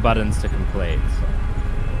all the buttons to complete.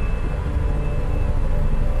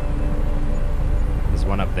 There's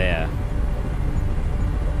one up there.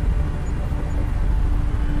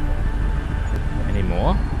 Any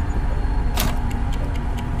more?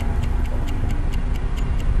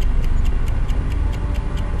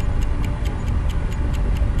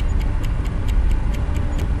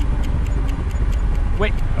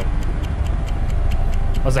 Wait. Oh.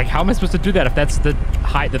 I was like, how am I supposed to do that if that's the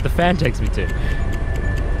height that the fan takes me to?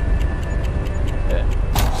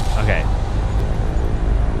 Okay.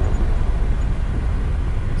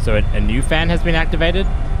 So a new fan has been activated?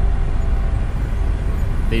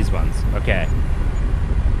 These ones. Okay.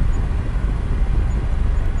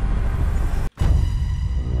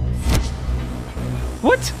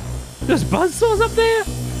 There's buzzsaws up there?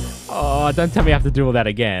 Oh, don't tell me I have to do all that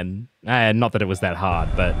again. Not that it was that hard,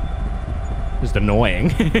 but just annoying.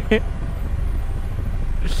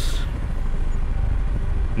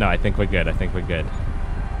 No, I think we're good. I think we're good.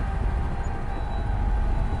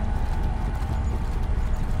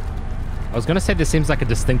 I was going to say there seems like a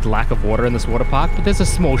distinct lack of water in this water park, but there's a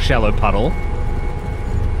small shallow puddle.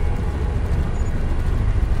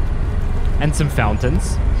 And some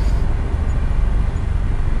fountains.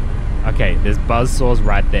 Okay, there's buzzsaws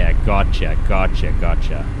right there. Gotcha, gotcha,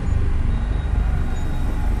 gotcha.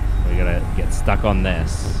 We gotta get stuck on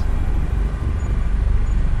this.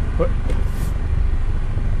 Okay.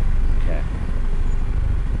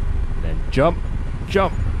 Then jump,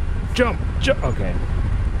 jump, jump, jump. Okay.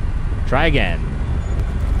 Try again.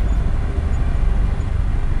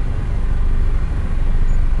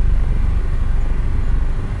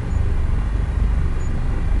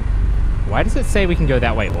 Why does it say we can go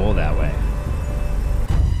that way or that way?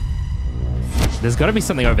 There's got to be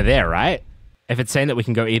something over there, right? If it's saying that we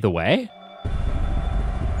can go either way?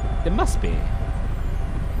 There must be.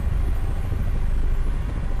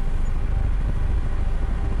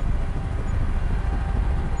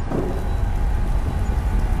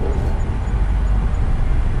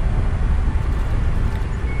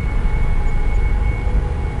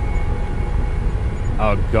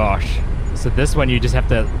 Oh gosh. So this one you just have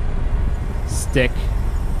to stick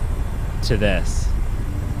to this.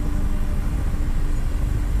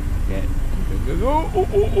 Okay.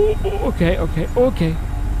 Okay, okay, okay.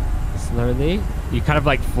 Slowly. You're kind of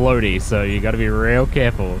like floaty, so you gotta be real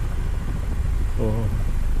careful. Oh.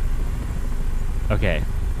 Okay.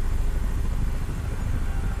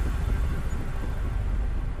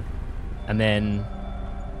 And then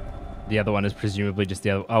the other one is presumably just the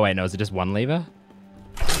other. Oh wait, no, is it just one lever?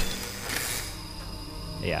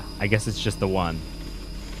 Yeah, I guess it's just the one.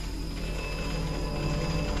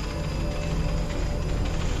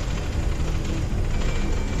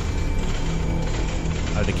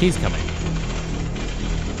 Oh, the key's coming.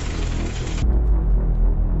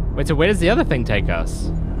 Wait, so where does the other thing take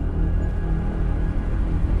us?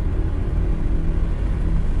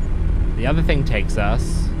 The other thing takes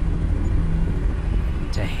us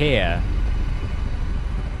to here.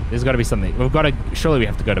 There's got to be something. We've got to. Surely we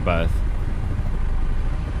have to go to both.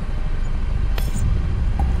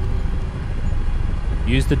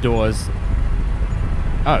 Use the doors.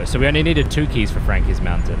 Oh, so we only needed 2 keys for Frankie's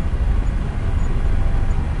Mountain.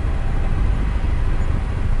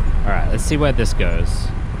 Alright, let's see where this goes.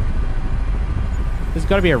 There's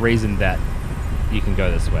got to be a reason that you can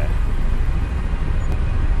go this way.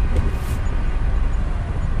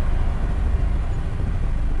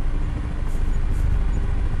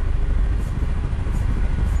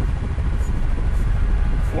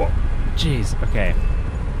 Whoa. Jeez, okay.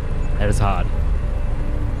 That is hard.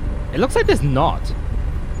 It looks like there's not.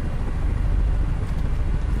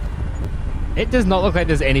 It does not look like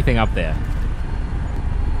there's anything up there.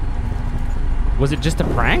 Was it just a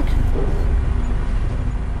prank?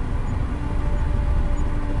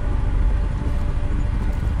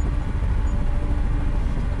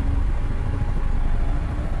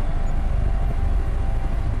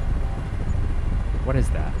 What is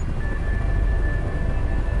that?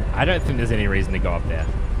 I don't think there's any reason to go up there.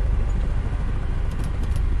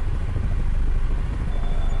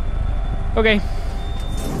 Okay.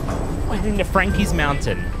 We're heading to Frankie's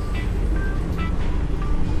Mountain.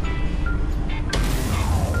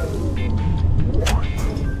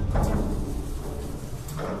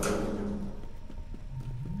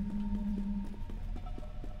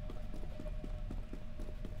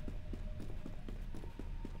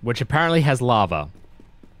 Which apparently has lava,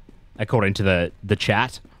 according to the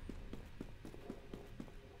chat.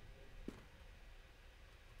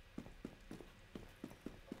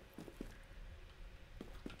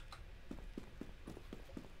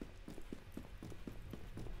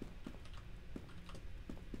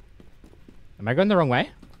 Am I going the wrong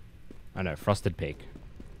way? Oh no, Frosted Peak.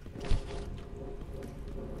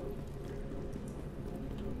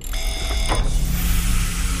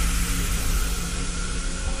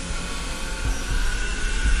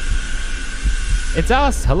 It's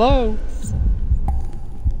us! Hello!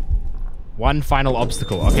 One final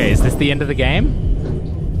obstacle. Okay, is this the end of the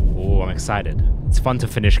game? Oh, I'm excited. It's fun to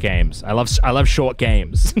finish games. I love short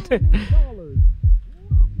games.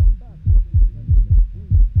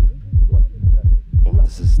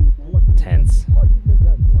 This is tense.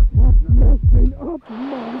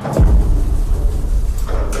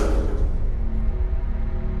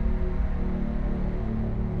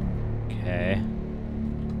 Okay.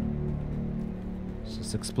 Let's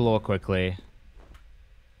just explore quickly.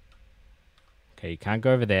 Okay, you can't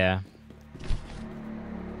go over there.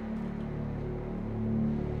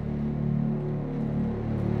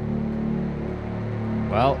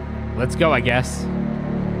 Well, let's go, I guess.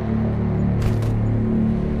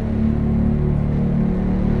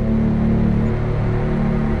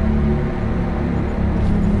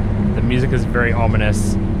 The music is very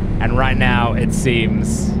ominous, and right now it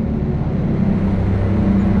seems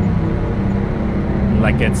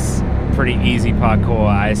like it's pretty easy parkour.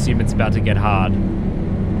 I assume it's about to get hard.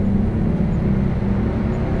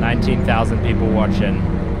 19,000 people watching.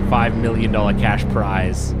 $5 million cash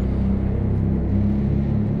prize.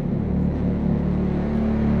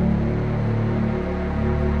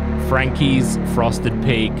 Frankie's Frosted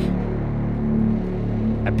Peak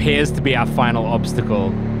appears to be our final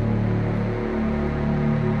obstacle.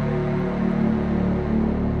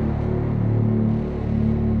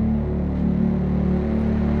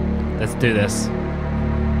 Let's do this.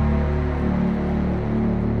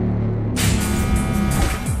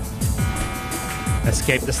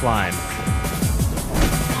 Escape the slime.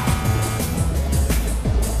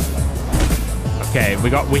 Okay,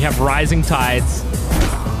 we have rising tides.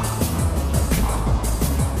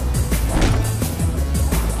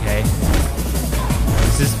 Okay.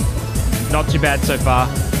 This is not too bad so far.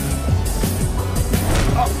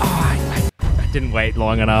 I didn't wait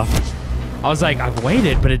long enough. I was like, I've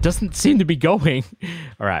waited, but it doesn't seem to be going.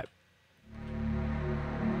 All right.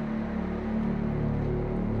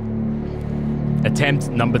 Attempt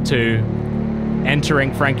number 2.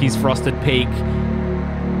 Entering Frankie's Frosted Peak.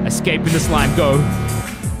 Escaping the slime. Go.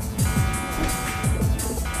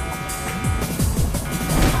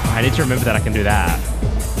 I need to remember that I can do that.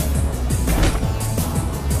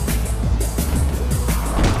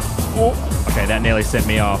 Oh. Okay, that nearly sent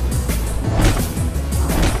me off.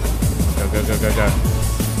 Go, go, go, go, go.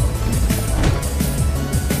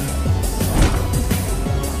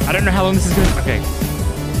 I don't know how long this is going to... Okay.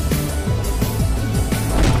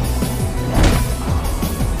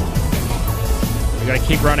 We gotta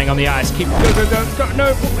keep running on the ice. Keep... Go, go, go, go.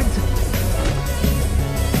 No.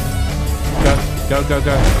 Go, go, go,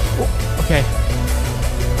 go. Oh, okay.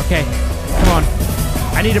 Okay. Come on.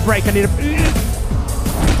 I need a break. I need a...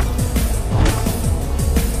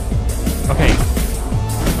 Okay.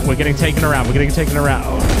 We're getting taken around. We're getting taken around.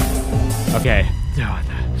 Oh. Okay.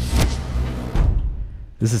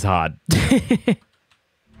 This is hard.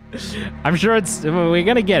 I'm sure it's... We're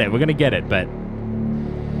gonna get it. We're gonna get it, but...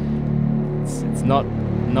 It's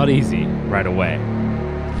not easy right away.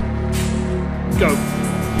 Go.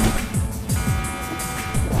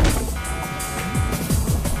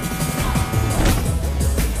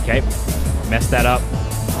 Okay. Mess that up.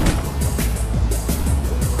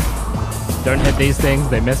 Don't hit these things.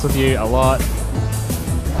 They mess with you a lot.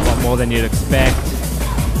 A lot more than you'd expect.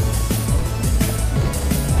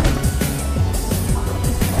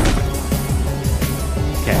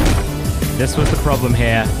 Okay. This was the problem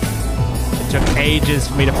here. It took ages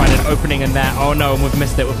for me to find an opening in that. Oh no, we've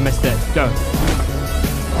missed it. We've missed it. Go.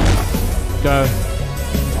 Go.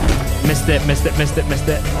 Missed it. Missed it. Missed it. Missed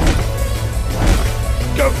it.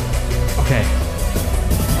 Go. Okay.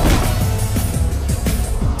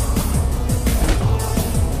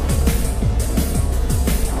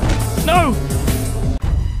 No!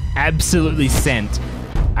 Absolutely sent.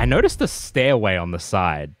 I noticed a stairway on the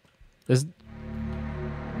side. There's...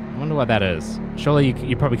 I wonder what that is. Surely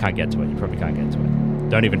you probably can't get to it. You probably can't get to it.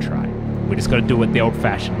 Don't even try. We just gotta do it the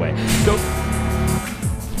old-fashioned way. Go!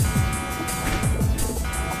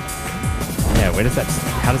 Yeah, where does that...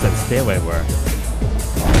 How does that stairway work?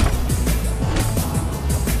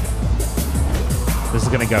 This is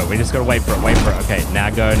gonna go. We just gotta wait for it. Wait for it. Okay, now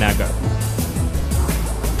go, now go.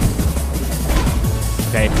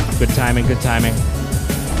 Okay, good timing, good timing.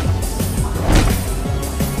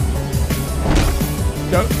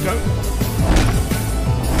 Go, go.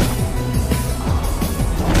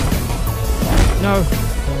 No.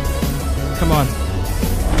 Come on.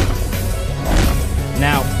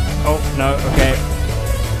 Now. Oh, no, okay.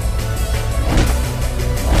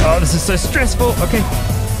 Oh, this is so stressful. Okay.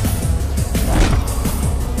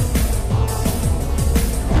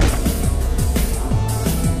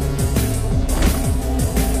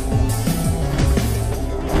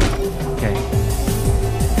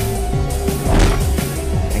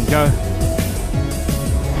 Go.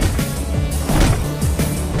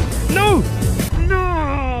 No!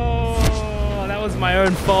 No! That was my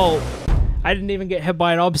own fault. I didn't even get hit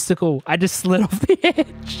by an obstacle. I just slid off the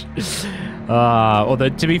edge. Although,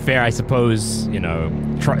 to be fair, I suppose, you know,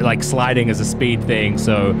 like sliding is a speed thing,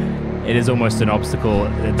 so it is almost an obstacle,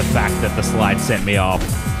 the fact that the slide sent me off.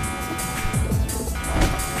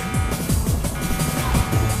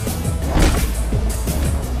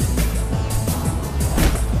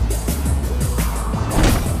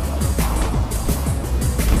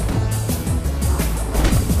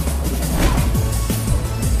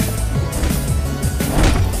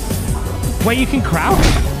 Wait, you can crouch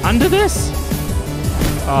under this?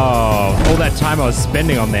 Oh, all that time I was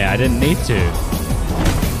spending on there, I didn't need to.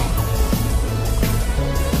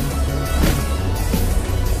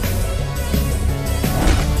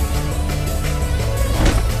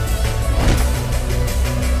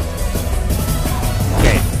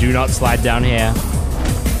 Do not slide down here.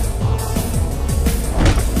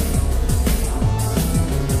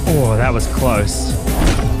 Oh, that was close.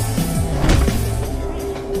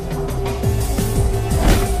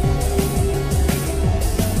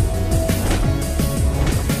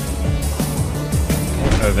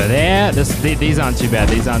 Okay, over there. These aren't too bad.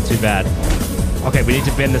 These aren't too bad. Okay, we need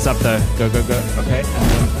to bend this up though. Go, go, go. Okay, and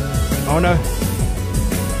then... Oh no.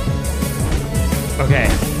 Okay.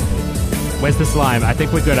 Where's the slime? I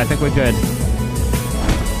think we're good. I think we're good.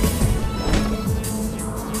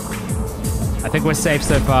 I think we're safe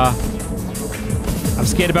so far. I'm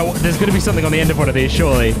scared about what... There's going to be something on the end of one of these,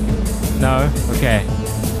 surely. No? Okay.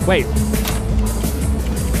 Wait.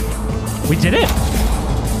 We did it?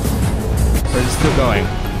 Or is it still going?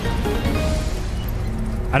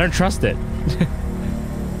 I don't trust it.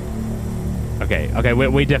 Okay. Okay,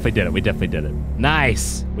 we definitely did it. We definitely did it.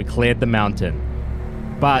 Nice! We cleared the mountain.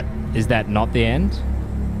 But... is that not the end?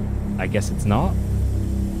 I guess it's not.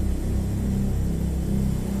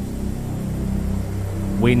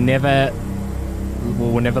 We'll never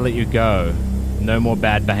let you go. No more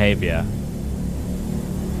bad behavior.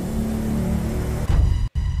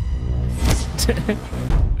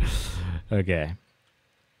 Okay.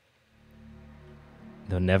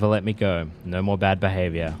 They'll never let me go. No more bad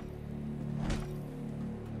behavior.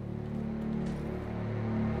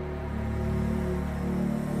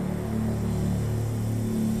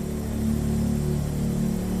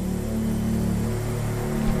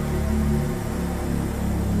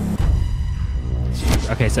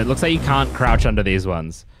 Okay, so it looks like you can't crouch under these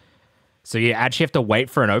ones. So you actually have to wait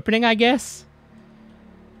for an opening, I guess?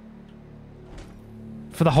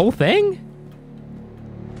 For the whole thing?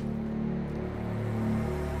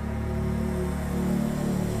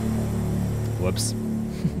 Whoops.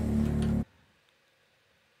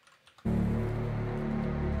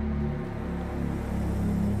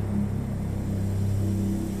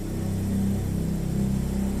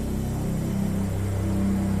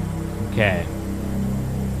 Okay.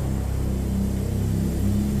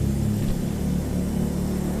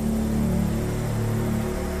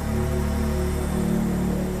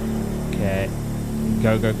 Okay.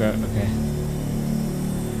 Go, go, go. Okay.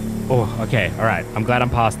 Oh, okay. All right. I'm glad I'm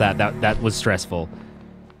past that. That was stressful.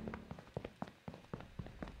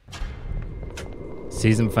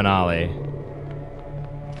 Season finale.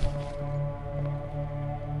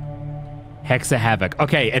 Hexa Havoc.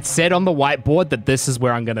 Okay, it said on the whiteboard that this is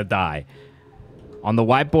where I'm gonna die. On the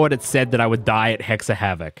whiteboard, it said that I would die at Hexa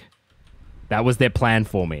Havoc. That was their plan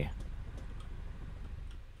for me.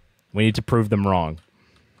 We need to prove them wrong.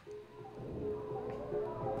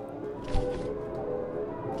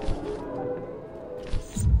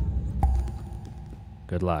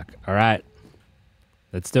 Good luck. All right.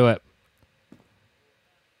 Let's do it.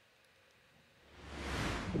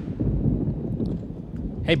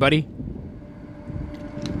 Hey, buddy.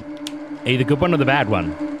 Are you the good one or the bad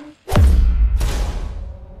one?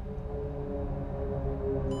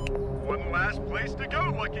 One last place to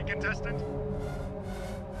go, lucky contestant.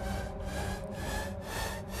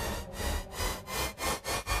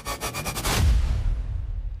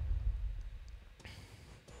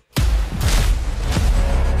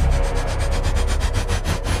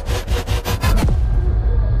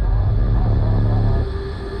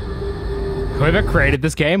 Whoever created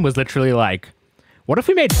this game was literally like, what if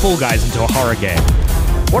we made Fall Guys into a horror game?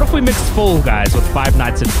 What if we mixed Fall Guys with Five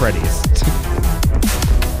Nights at Freddy's?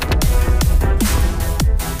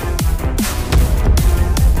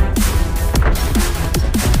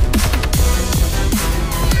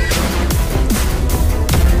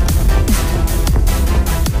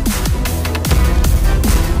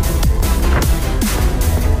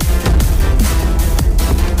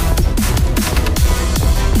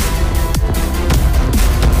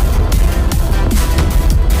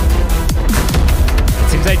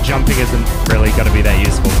 Jumping isn't really going to be that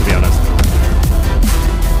useful, to be honest.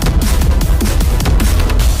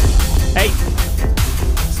 Hey!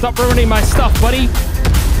 Stop ruining my stuff, buddy!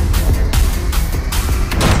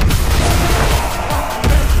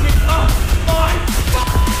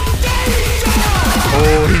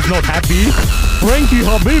 Oh, he's not happy. Frankie,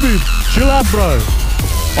 habibi, chill out, bro.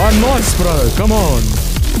 I'm nice, bro. Come on.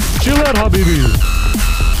 Chill out, habibi.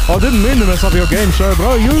 I didn't mean to mess up your game show,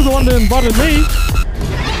 bro. You're the one that invited me.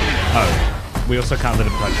 Oh, we also can't let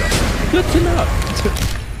him touch us. Good to know.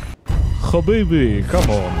 Habibi, come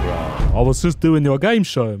on, bro. I was just doing your game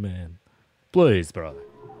show, man. Please, bro.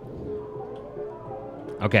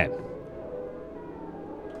 Okay.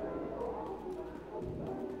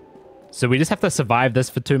 So we just have to survive this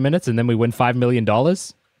for 2 minutes and then we win $5 million?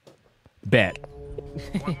 Bet.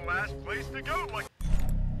 One last place to go, lucky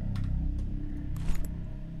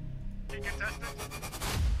contestant.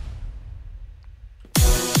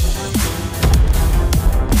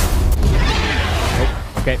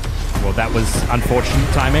 Oh, okay. Well, that was unfortunate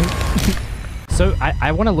timing. So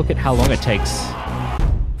I want to look at how long it takes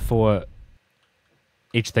for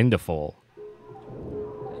each thing to fall.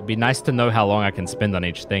 It'd be nice to know how long I can spend on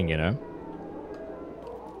each thing, you know?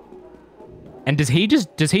 And does he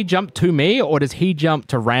jump to me, or does he jump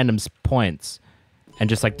to random points and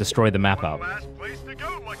just like destroy the map up? Last place to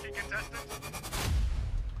go, lucky contestant.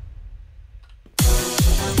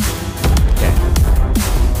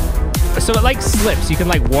 Okay. So it like slips. You can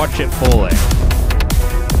like watch it falling.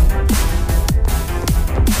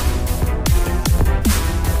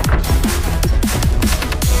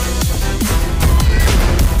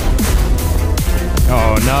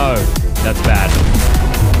 Oh no, that's bad.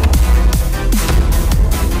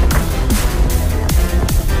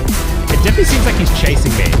 It definitely seems like he's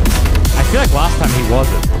chasing me. I feel like last time he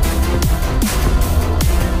wasn't.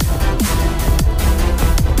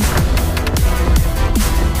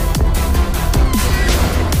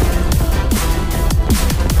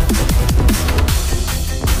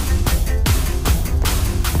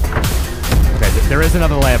 Okay, there is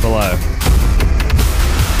another layer below.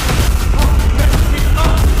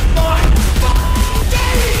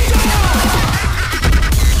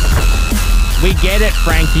 We get it,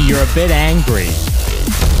 Frankie. You're a bit angry.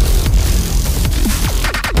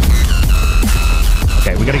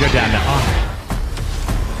 Okay, we gotta go down now. Oh.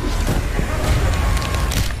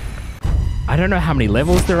 I don't know how many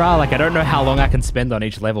levels there are. Like, I don't know how long I can spend on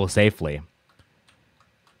each level safely.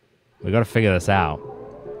 We gotta figure this out.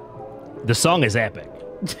 The song is epic.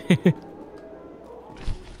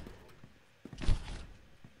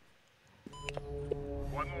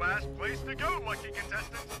 One last place to go, lucky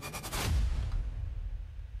contestant.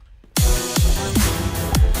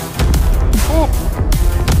 Oh.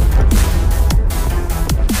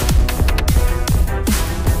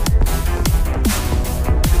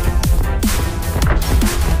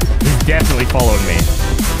 He's definitely following me.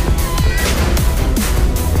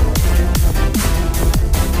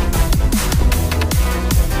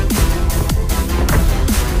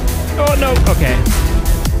 Oh no, okay.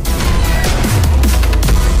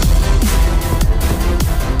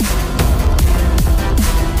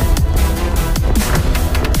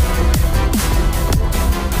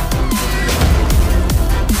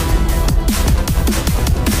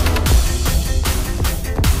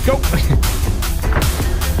 Go!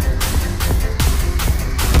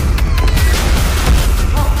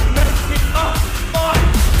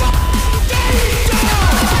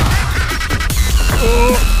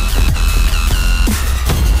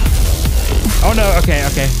 Oh no, okay,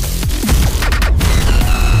 okay.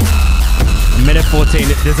 Minute 14.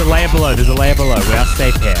 There's a layer below, there's a layer below. We are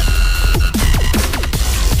safe here.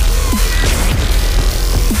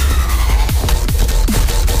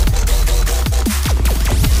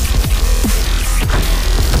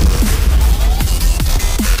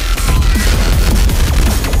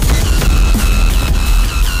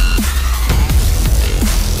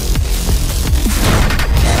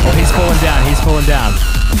 Oh, he's falling down, he's falling down.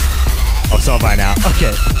 Oh, so have I now.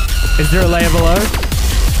 Okay. Is there a layer below?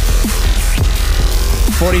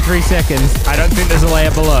 43 seconds. I don't think there's a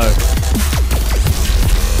layer below.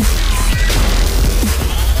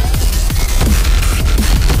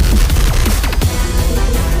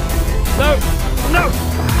 No! No!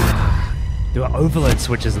 There are overload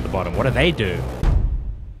switches at the bottom. What do they do?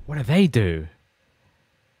 What do they do?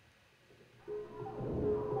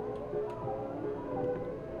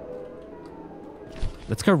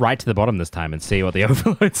 Let's go right to the bottom this time and see what the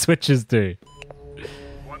overload switches do.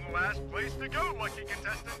 One last place to go, lucky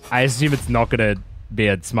contestant. I assume it's not going to be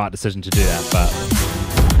a smart decision to do that, but...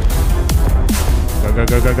 Go,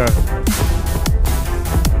 go, go, go, go.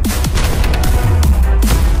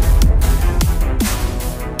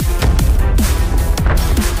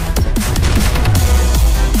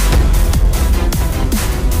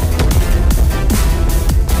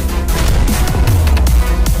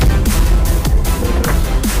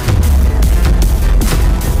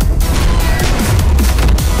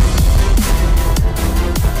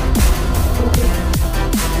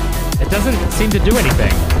 Doesn't seem to do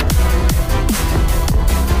anything.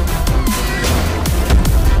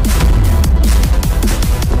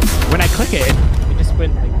 When I click it, it just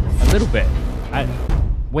went like a little bit.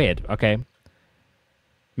 Weird. Okay.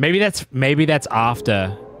 Maybe that's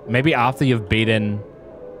after. Maybe after you've beaten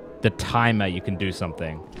the timer, you can do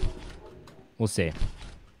something. We'll see.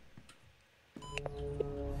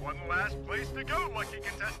 One last place to go, lucky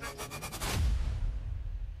contestants.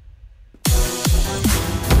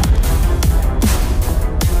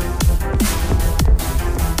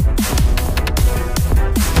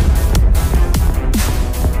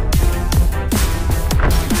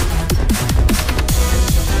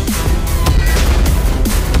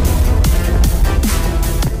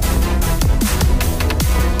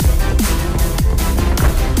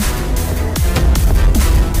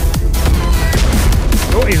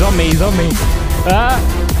 Oh, he's on me, he's on me. Oh,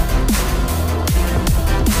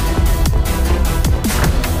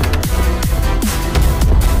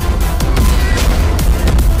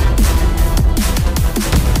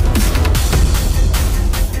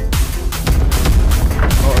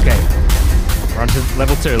 okay. We're on to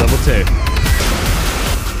level 2, level 2.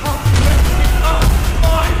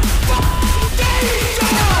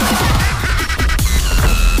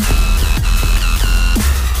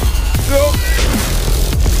 Go!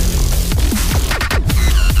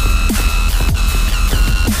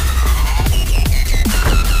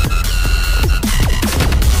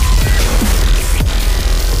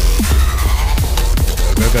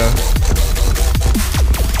 Go.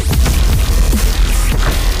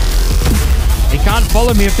 He can't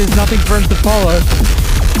follow me if there's nothing for him to follow.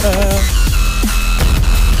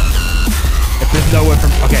 If there's nowhere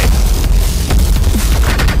from... Okay.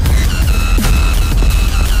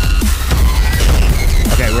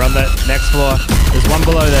 Okay, we're on the next floor. There's one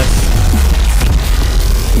below this.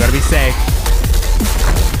 We gotta be safe.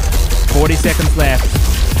 40 seconds left.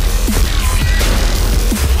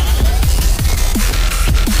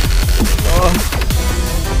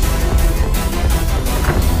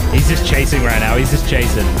 He's just chasing right now. He's just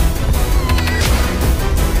chasing.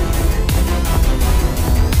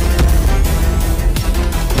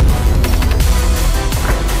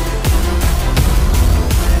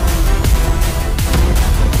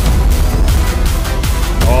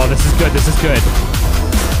 Oh, this is good. This is good.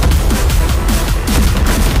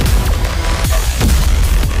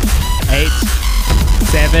 Eight,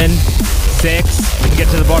 7, 6. We can get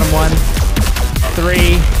to the bottom one.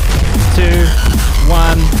 3, 2,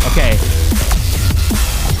 1. Okay.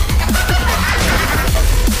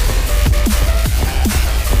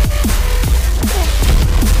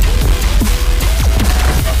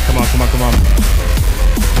 Come on, come on, come on.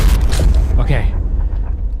 Okay.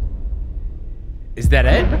 Is that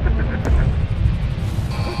it?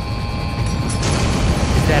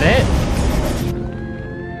 Is that it?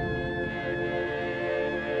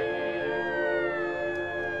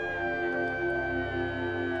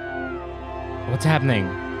 What's happening?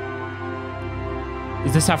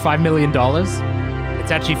 Is this our $5 million?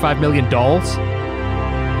 It's actually $5 million?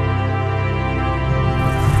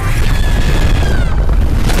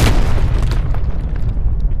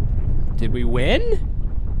 Did we win?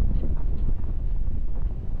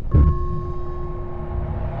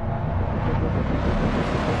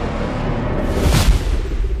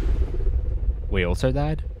 We also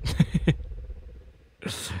died?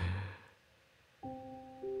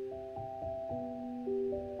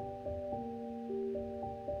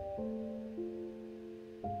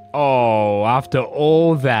 Oh, after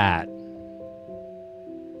all that,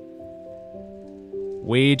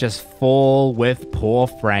 we just fall with poor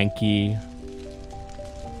Frankie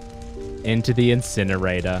into the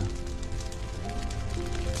incinerator.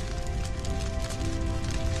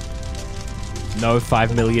 No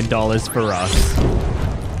 $5 million for us.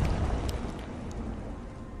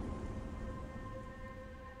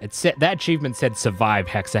 It said, that achievement said survive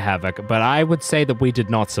Hexa Havoc, but I would say that we did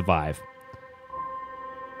not survive.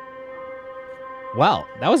 Well,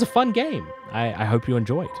 that was a fun game. I hope you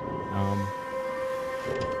enjoyed.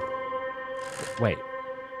 Wait.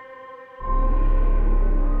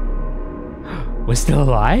 We're still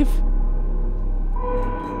alive?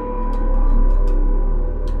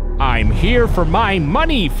 I'm here for my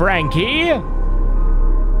money, Frankie!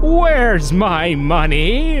 Where's my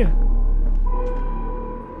money?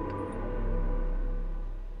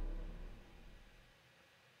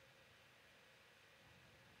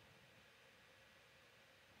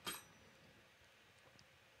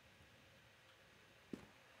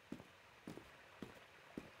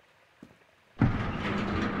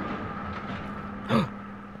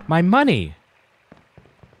 My money!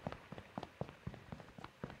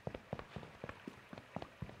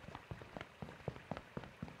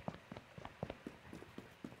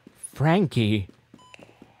 Frankie.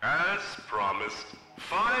 As promised,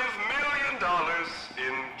 $5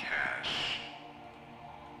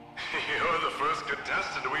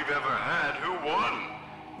 contestant we've ever had who won.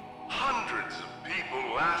 Hundreds of people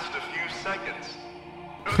last a few seconds.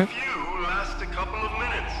 A few last a couple of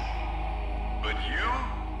minutes. But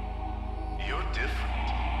you're different.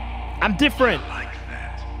 I'm different. I like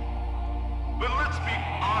that. But let's be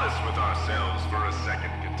honest with ourselves for a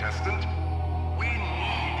second, contestant. We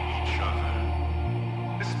need each other.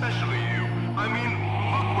 Especially you. I mean,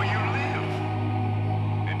 look where you live.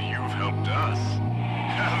 And you've helped us.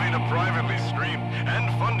 Having a privately streamed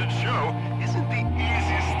and funded show isn't the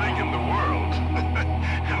easiest thing in the world.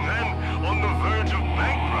 And then, on the verge of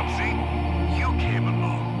bankruptcy, you came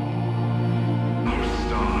along. Our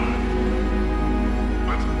star.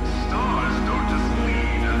 But stars don't just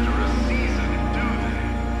leave after a season, do they?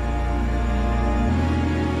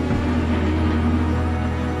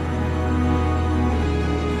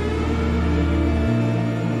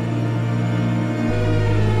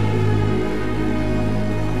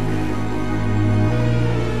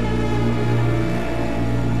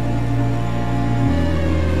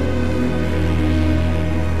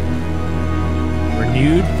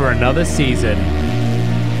 Renewed for another season.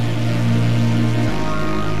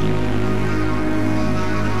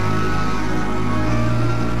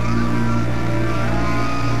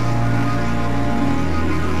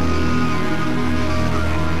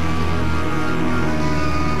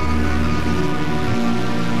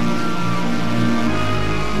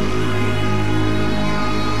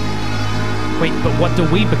 Wait, but what do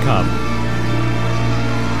we become?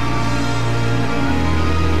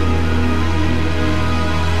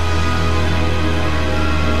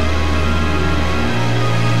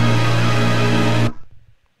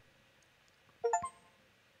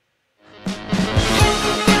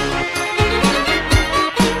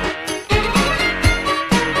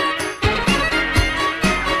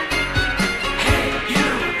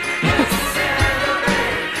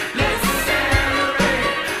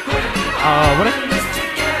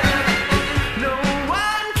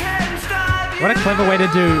 What a clever way to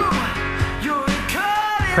do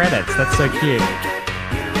credits. That's so cute.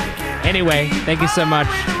 Anyway, thank you so much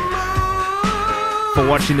for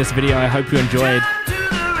watching this video. I hope you enjoyed.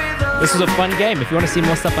 This was a fun game. If you want to see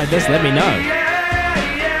more stuff like this, let me know.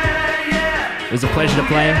 It was a pleasure to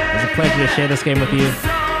play. It was a pleasure to share this game with you.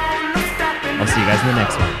 I'll see you guys in the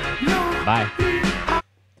next one. Bye.